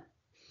government.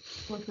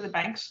 Work for the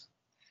banks.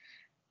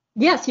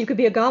 Yes, you could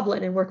be a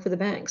goblin and work for the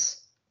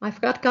banks. I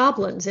forgot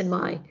goblins in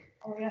my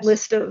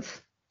list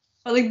of.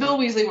 Well, like Bill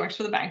Weasley works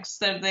for the banks.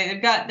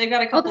 They've got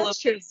a couple of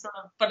true. Sort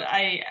of, but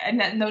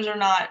and those are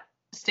not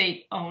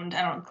state owned,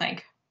 I don't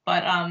think.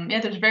 But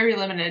there's very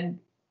limited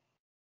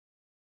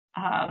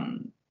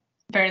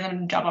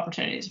job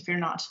opportunities if you're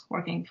not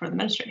working for the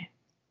ministry.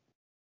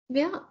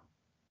 Yeah,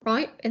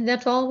 right. And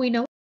that's all we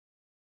know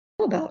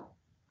about.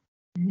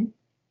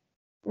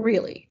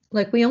 Really.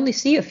 Like, we only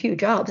see a few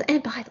jobs.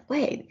 And by the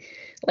way,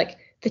 like,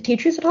 the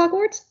teachers at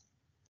Hogwarts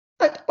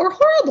are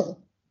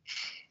horrible.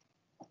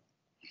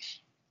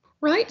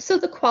 Right? So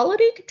the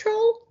quality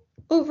control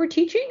over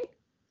teaching,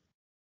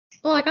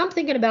 like, I'm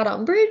thinking about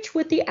Umbridge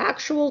with the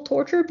actual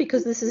torture,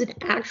 because this is an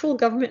actual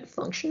government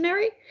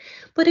functionary.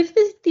 But if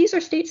these are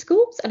state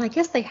schools, and I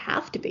guess they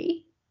have to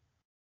be,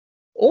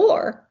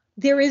 or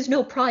there is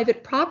no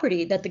private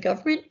property that the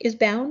government is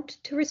bound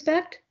to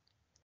respect,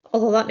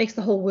 although that makes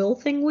the whole will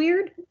thing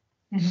weird.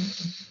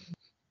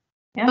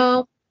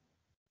 Yeah.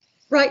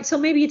 Right. So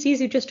maybe it's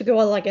easy just to go,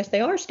 well, I guess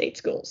they are state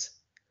schools.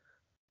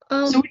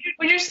 So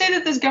would you say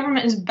that this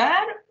government is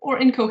bad or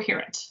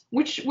incoherent?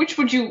 Which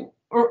would you,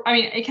 or I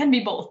mean, it can be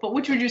both, but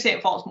which would you say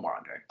it falls more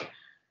under?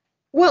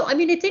 Well, I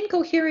mean, it's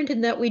incoherent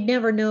in that we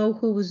never know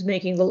who's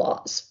making the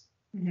laws.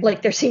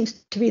 Like, there seems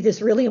to be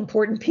this really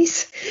important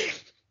piece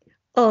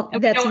that's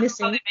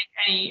missing. Know how they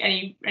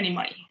make any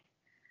money.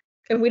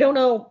 And we don't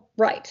know,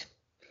 right.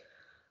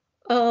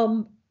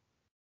 But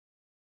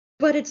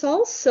it's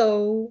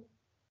also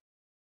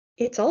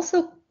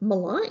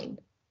malign,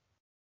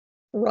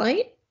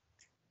 right?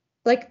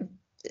 Like,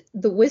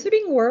 the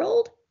wizarding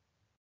world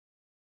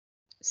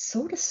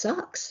sort of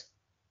sucks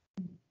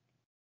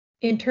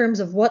in terms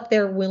of what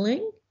they're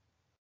willing,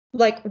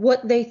 like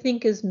what they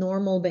think is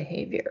normal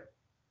behavior.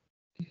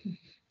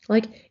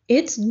 Like,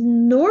 it's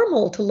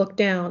normal to look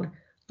down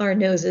our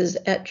noses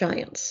at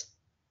giants,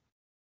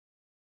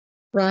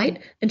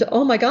 right? And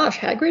oh my gosh,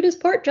 Hagrid is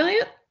part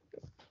giant,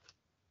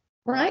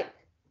 right?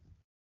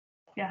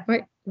 Yeah.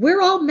 Right.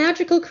 We're all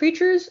magical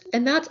creatures,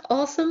 and that's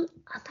awesome,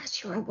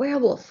 unless you're a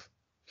werewolf.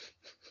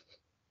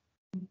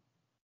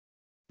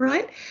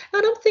 Right?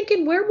 And I'm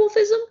thinking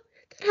werewolfism,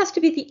 that has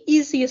to be the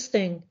easiest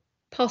thing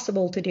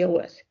possible to deal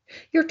with.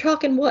 You're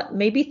talking what,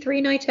 maybe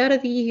 3 nights out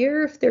of the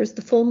year if there's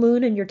the full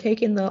moon and you're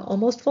taking the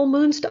almost full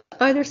moons to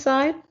either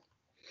side.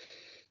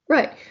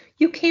 Right.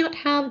 You can't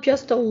have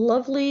just a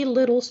lovely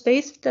little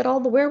space that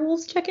all the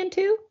werewolves check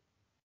into.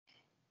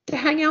 to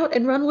hang out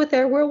and run with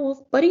their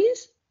werewolf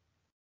buddies.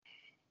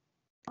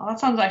 Well, that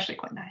sounds actually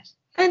quite nice.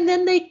 And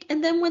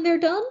then when they're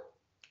done,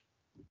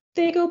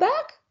 they go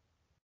back.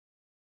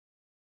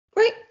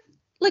 Right?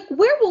 Like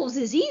werewolves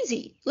is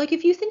easy. Like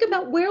if you think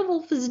about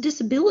werewolf as a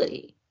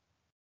disability,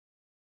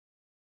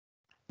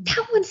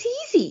 that one's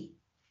easy.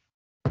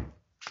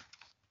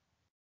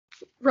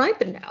 Right?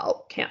 But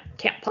now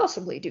can't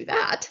possibly do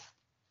that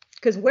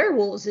because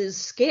werewolves is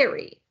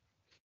scary.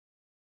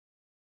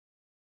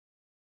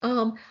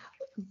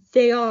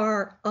 They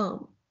are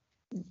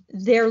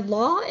their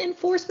law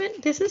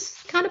enforcement. This is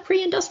kind of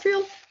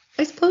pre-industrial.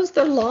 I suppose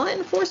their law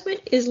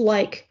enforcement is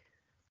like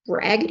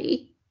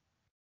raggedy.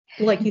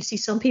 Like you see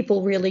some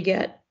people really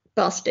get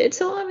busted.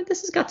 So I mean,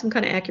 this has got some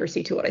kind of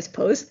accuracy to it, I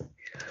suppose.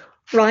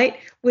 Right?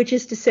 Which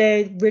is to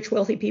say rich,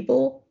 wealthy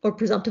people or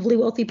presumptively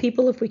wealthy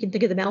people, if we can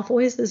think of the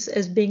Malfoys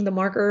as being the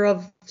marker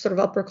of sort of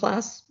upper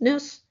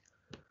classness,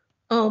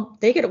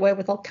 they get away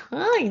with all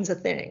kinds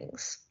of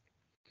things.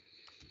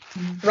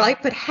 Mm-hmm. Right?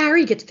 But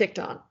Harry gets picked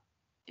on.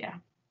 Yeah.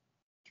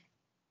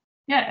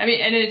 Yeah, I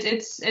mean, and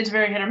it's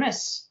very hit or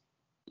miss,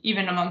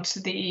 even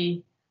amongst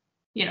the,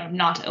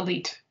 not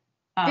elite,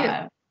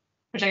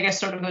 which I guess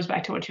sort of goes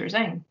back to what you were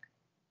saying.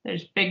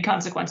 There's big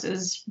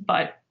consequences,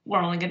 but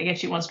we're only going to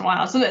get you once in a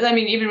while. So, I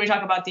mean, even we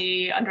talk about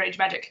the underage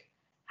magic,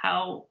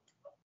 how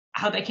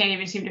they can't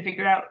even seem to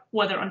figure out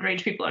whether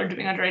underage people are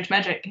doing underage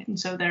magic. And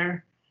so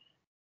they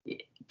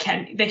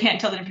can't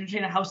tell the difference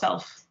between a house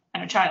elf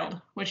and a child,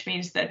 which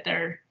means that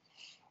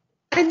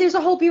and there's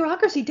a whole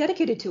bureaucracy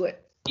dedicated to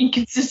it.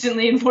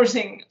 Inconsistently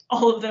enforcing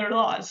all of their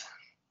laws.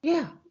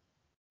 Yeah.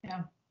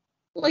 Yeah.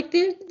 Like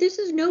this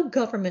is no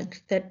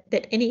government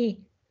that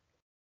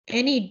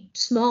any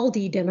small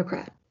d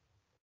Democrat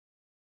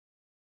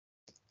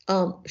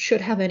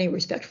should have any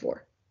respect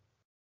for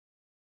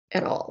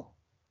at all.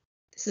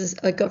 This is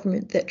a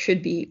government that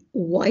should be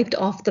wiped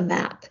off the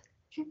map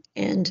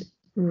and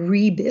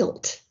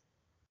rebuilt.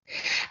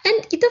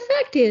 And the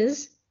fact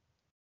is,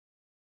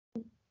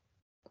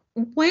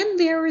 when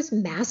there is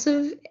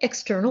massive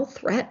external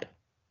threat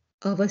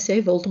of a,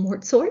 say,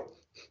 Voldemort sort,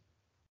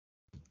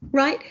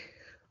 right,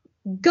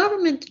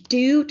 governments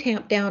do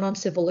tamp down on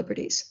civil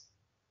liberties.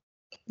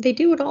 They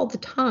do it all the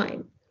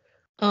time,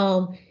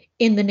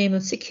 in the name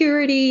of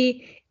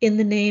security, in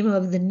the name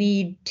of the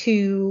need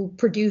to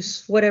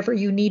produce whatever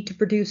you need to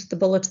produce, the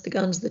bullets, the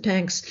guns, the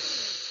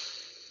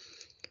tanks,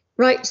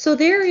 right? So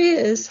there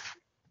is,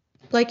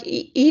 like,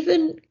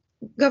 even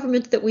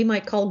governments that we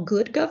might call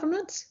good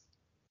governments,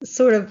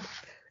 sort of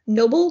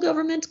noble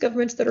governments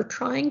that are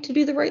trying to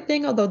do the right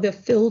thing, although they're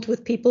filled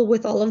with people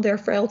with all of their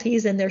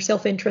frailties and their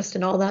self-interest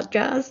and all that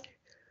jazz.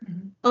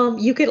 Mm-hmm.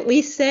 You could at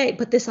least say,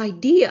 but this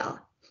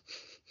idea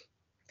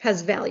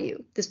has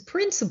value. This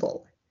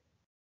principle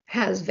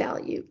has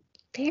value.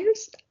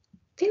 There's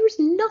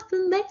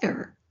nothing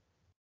there.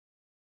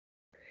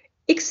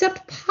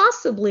 Except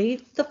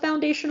possibly the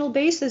foundational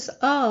basis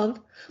of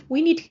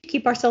we need to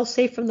keep ourselves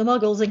safe from the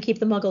muggles and keep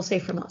the muggles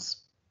safe from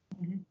us.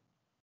 Mm-hmm.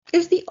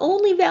 Is the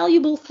only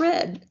valuable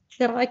thread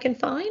that I can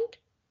find,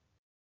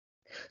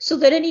 so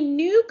that any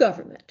new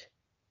government,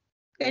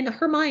 and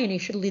Hermione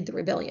should lead the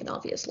rebellion,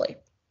 obviously,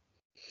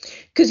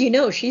 because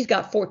she's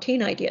got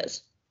 14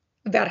 ideas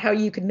about how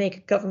you could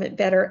make government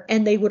better,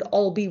 and they would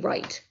all be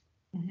right.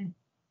 Mm-hmm.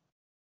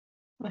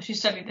 Well, she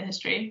studied the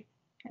history,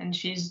 and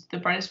she's the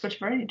brightest witch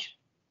of her age.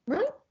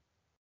 Right.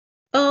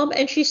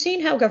 And she's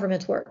seen how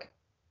governments work.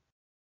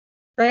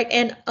 Right.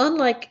 And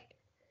unlike,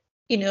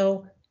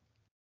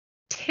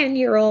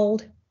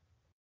 10-year-old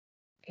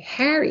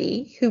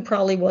Harry, who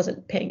probably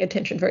wasn't paying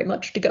attention very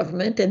much to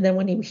government, and then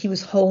when he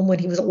was home when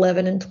he was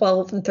 11 and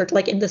 12 and 13,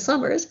 like in the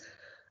summers,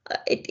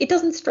 it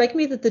doesn't strike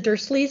me that the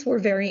Dursleys were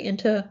very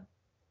into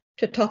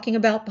talking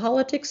about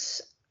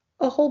politics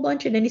a whole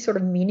bunch in any sort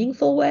of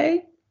meaningful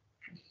way.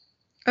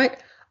 Right?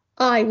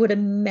 I would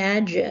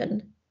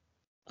imagine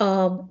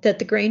that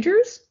the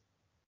Grangers,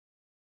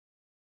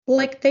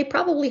 they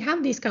probably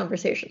have these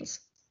conversations.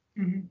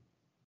 Mm-hmm.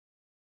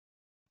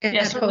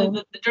 Yeah,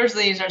 certainly the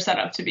Dursleys are set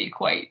up to be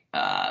quite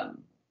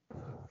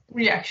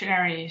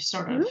reactionary,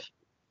 sort of. Mm-hmm.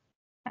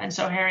 And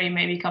so Harry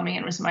may be coming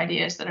in with some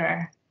ideas that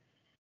are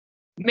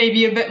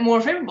maybe a bit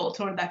more favorable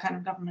toward that kind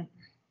of government.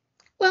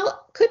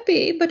 Well, could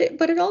be, but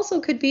it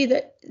also could be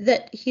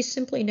that he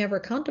simply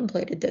never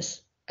contemplated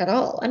this at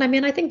all. And I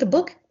mean, I think the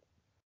book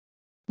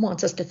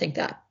wants us to think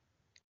that.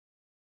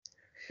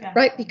 Yeah.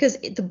 Right? Because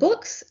the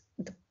books,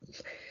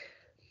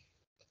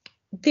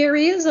 there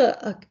is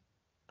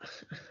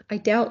I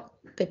doubt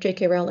that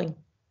J.K. Rowling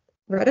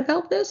read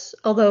about this,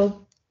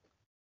 although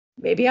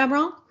maybe I'm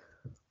wrong,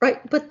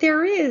 right? But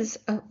there is,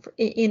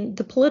 in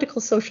the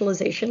political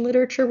socialization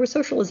literature, where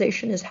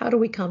socialization is how do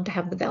we come to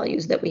have the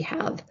values that we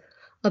have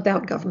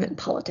about government and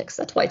politics.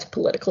 That's why it's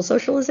political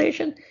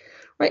socialization,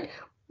 right?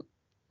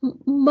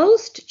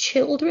 Most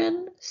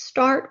children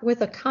start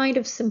with a kind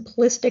of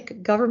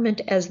simplistic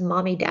government as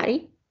mommy,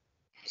 daddy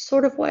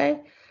sort of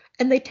way,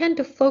 and they tend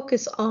to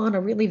focus on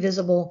a really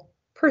visible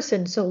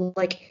person. So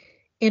like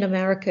in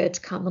America, it's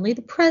commonly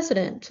the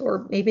president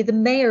or maybe the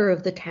mayor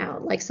of the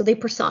town. So they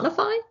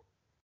personify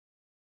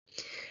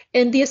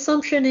And the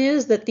assumption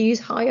is that these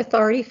high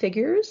authority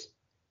figures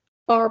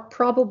are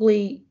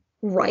probably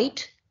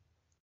right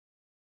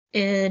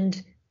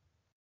and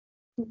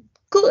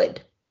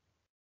good.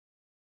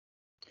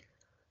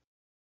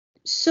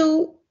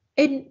 So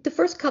in the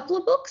first couple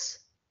of books,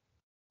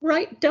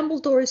 right,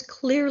 Dumbledore is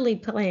clearly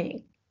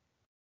playing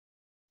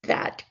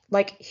that,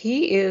 like,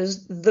 he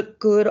is the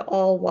good,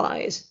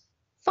 all-wise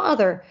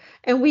father.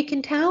 And we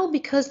can tell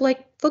because,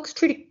 like, folks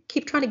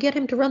keep trying to get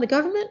him to run the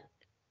government.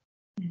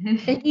 And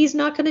he's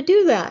not going to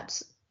do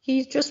that.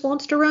 He just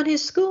wants to run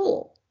his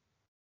school.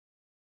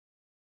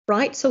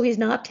 Right? So he's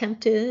not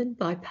tempted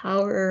by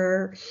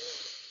power.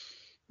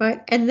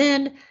 Right? And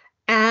then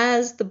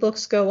as the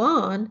books go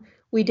on,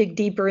 we dig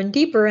deeper and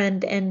deeper,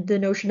 and the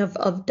notion of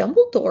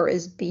Dumbledore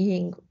as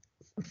being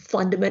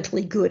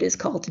fundamentally good is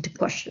called into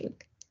question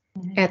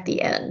at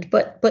the end.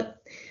 But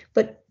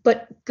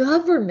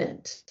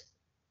government,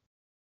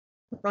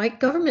 right?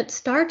 Government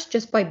starts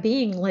just by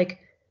being like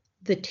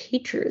the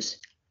teachers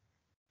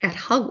at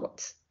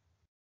Hogwarts.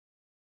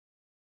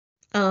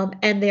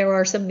 And there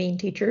are some mean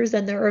teachers,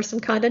 and there are some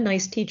kind of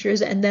nice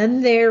teachers, and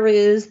then there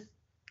is,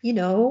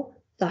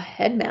 the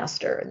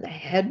headmaster, and the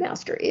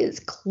headmaster is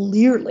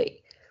clearly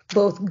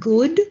both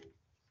good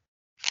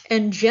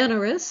and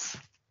generous,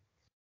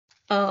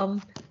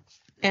 and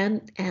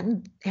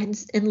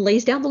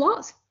lays down the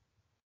laws.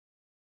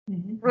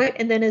 Right?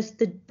 And then as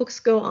the books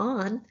go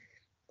on,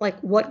 like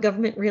what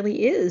government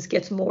really is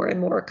gets more and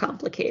more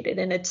complicated,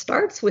 and it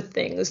starts with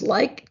things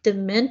like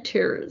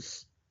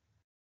Dementors.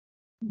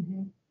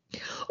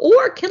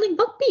 Or killing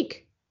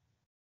Buckbeak.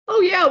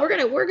 Oh yeah, we're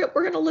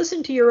gonna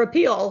listen to your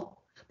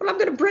appeal, but I'm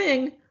gonna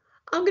bring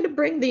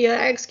the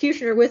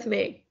executioner with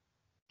me.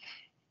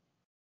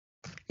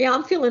 Yeah,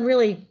 I'm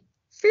feeling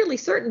fairly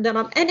certain that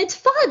and it's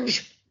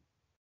Fudge,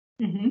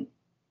 the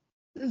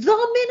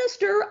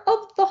minister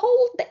of the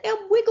whole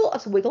damn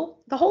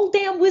the whole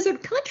damn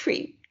wizard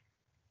country.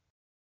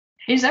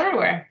 He's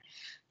everywhere.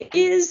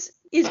 Is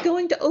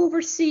going to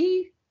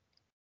oversee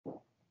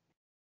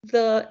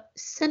the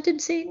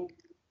sentencing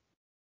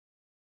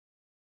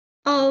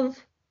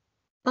of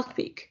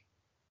Buckbeak.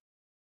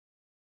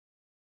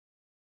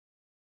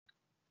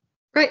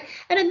 Right?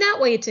 And in that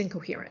way, it's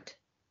incoherent.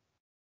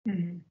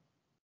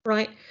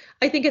 Right?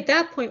 I think at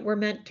that point, we're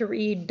meant to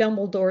read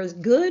Dumbledore as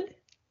good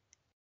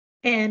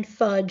and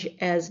Fudge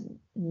as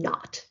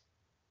not.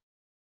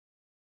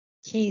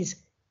 He's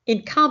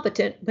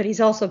incompetent, but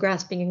he's also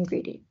grasping and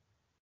greedy.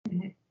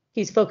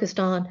 He's focused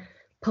on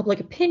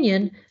public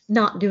opinion,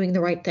 not doing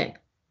the right thing.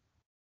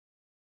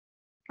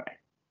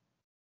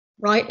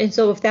 Right? And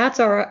so if that's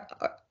our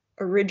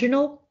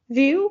original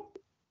view,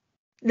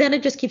 then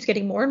it just keeps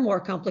getting more and more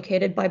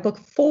complicated. By book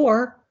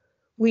 4,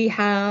 we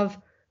have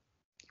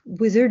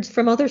wizards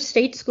from other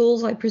state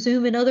schools, I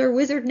presume, in other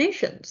wizard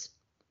nations.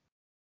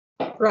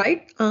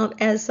 Right?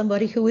 As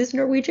somebody who is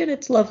Norwegian,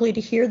 it's lovely to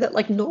hear that,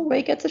 like,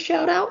 Norway gets a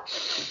shout out.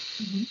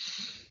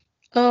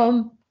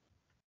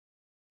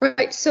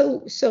 Right?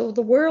 So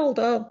the world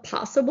of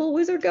possible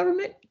wizard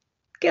government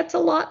gets a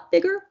lot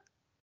bigger.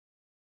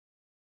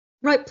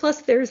 Right?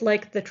 Plus, there's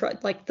like the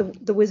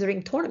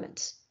wizarding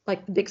tournaments,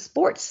 like the big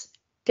sports,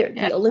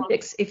 the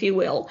Olympics, if you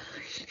will,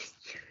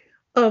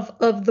 of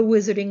the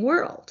wizarding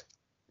world.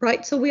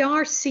 Right? So we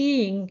are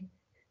seeing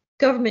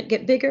government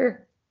get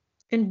bigger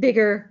and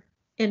bigger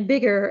and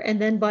bigger,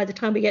 and then by the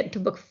time we get into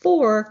book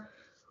 4,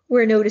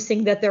 we're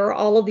noticing that there are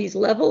all of these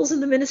levels in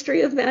the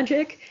Ministry of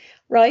Magic,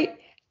 right?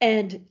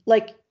 And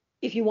like,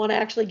 if you want to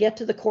actually get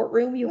to the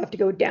courtroom, you have to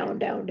go down,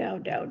 down,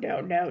 down, down,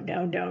 down, down,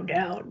 down, down,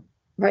 down,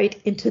 right?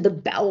 Into the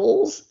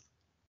bowels.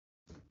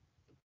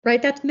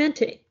 Right? That's meant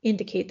to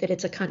indicate that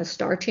it's a kind of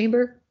star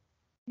chamber.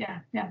 Yeah.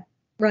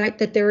 Right?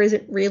 That there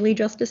isn't really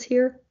justice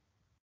here.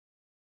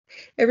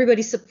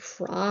 Everybody's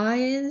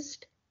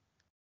surprised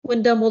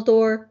when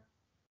Dumbledore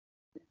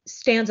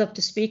stands up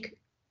to speak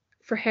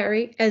for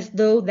Harry, as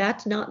though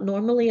that's not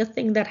normally a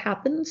thing that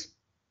happens.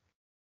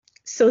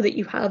 So that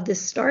you have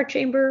this star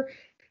chamber,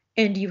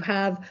 and you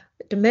have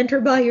a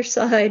Dementor by your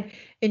side,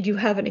 and you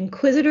have an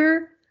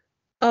Inquisitor,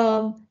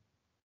 but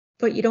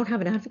you don't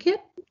have an advocate.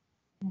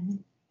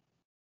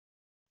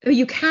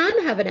 You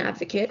can have an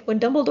advocate. When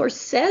Dumbledore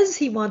says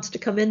he wants to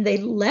come in, they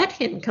let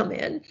him come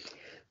in,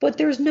 but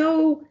there's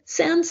no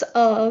sense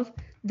of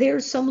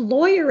there's some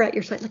lawyer at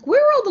your side. Like,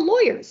 where are all the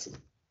lawyers?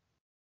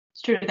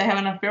 It's true. They have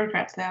enough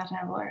bureaucrats. They have to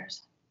have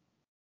lawyers.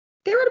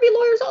 There ought to be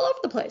lawyers all over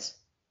the place.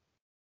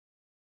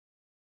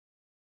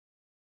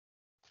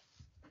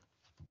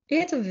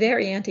 It's a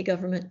very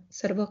anti-government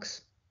set of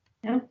books.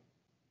 Yeah.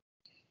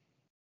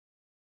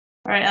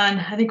 All right, Ellen.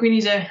 I think we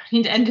need to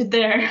end it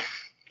there.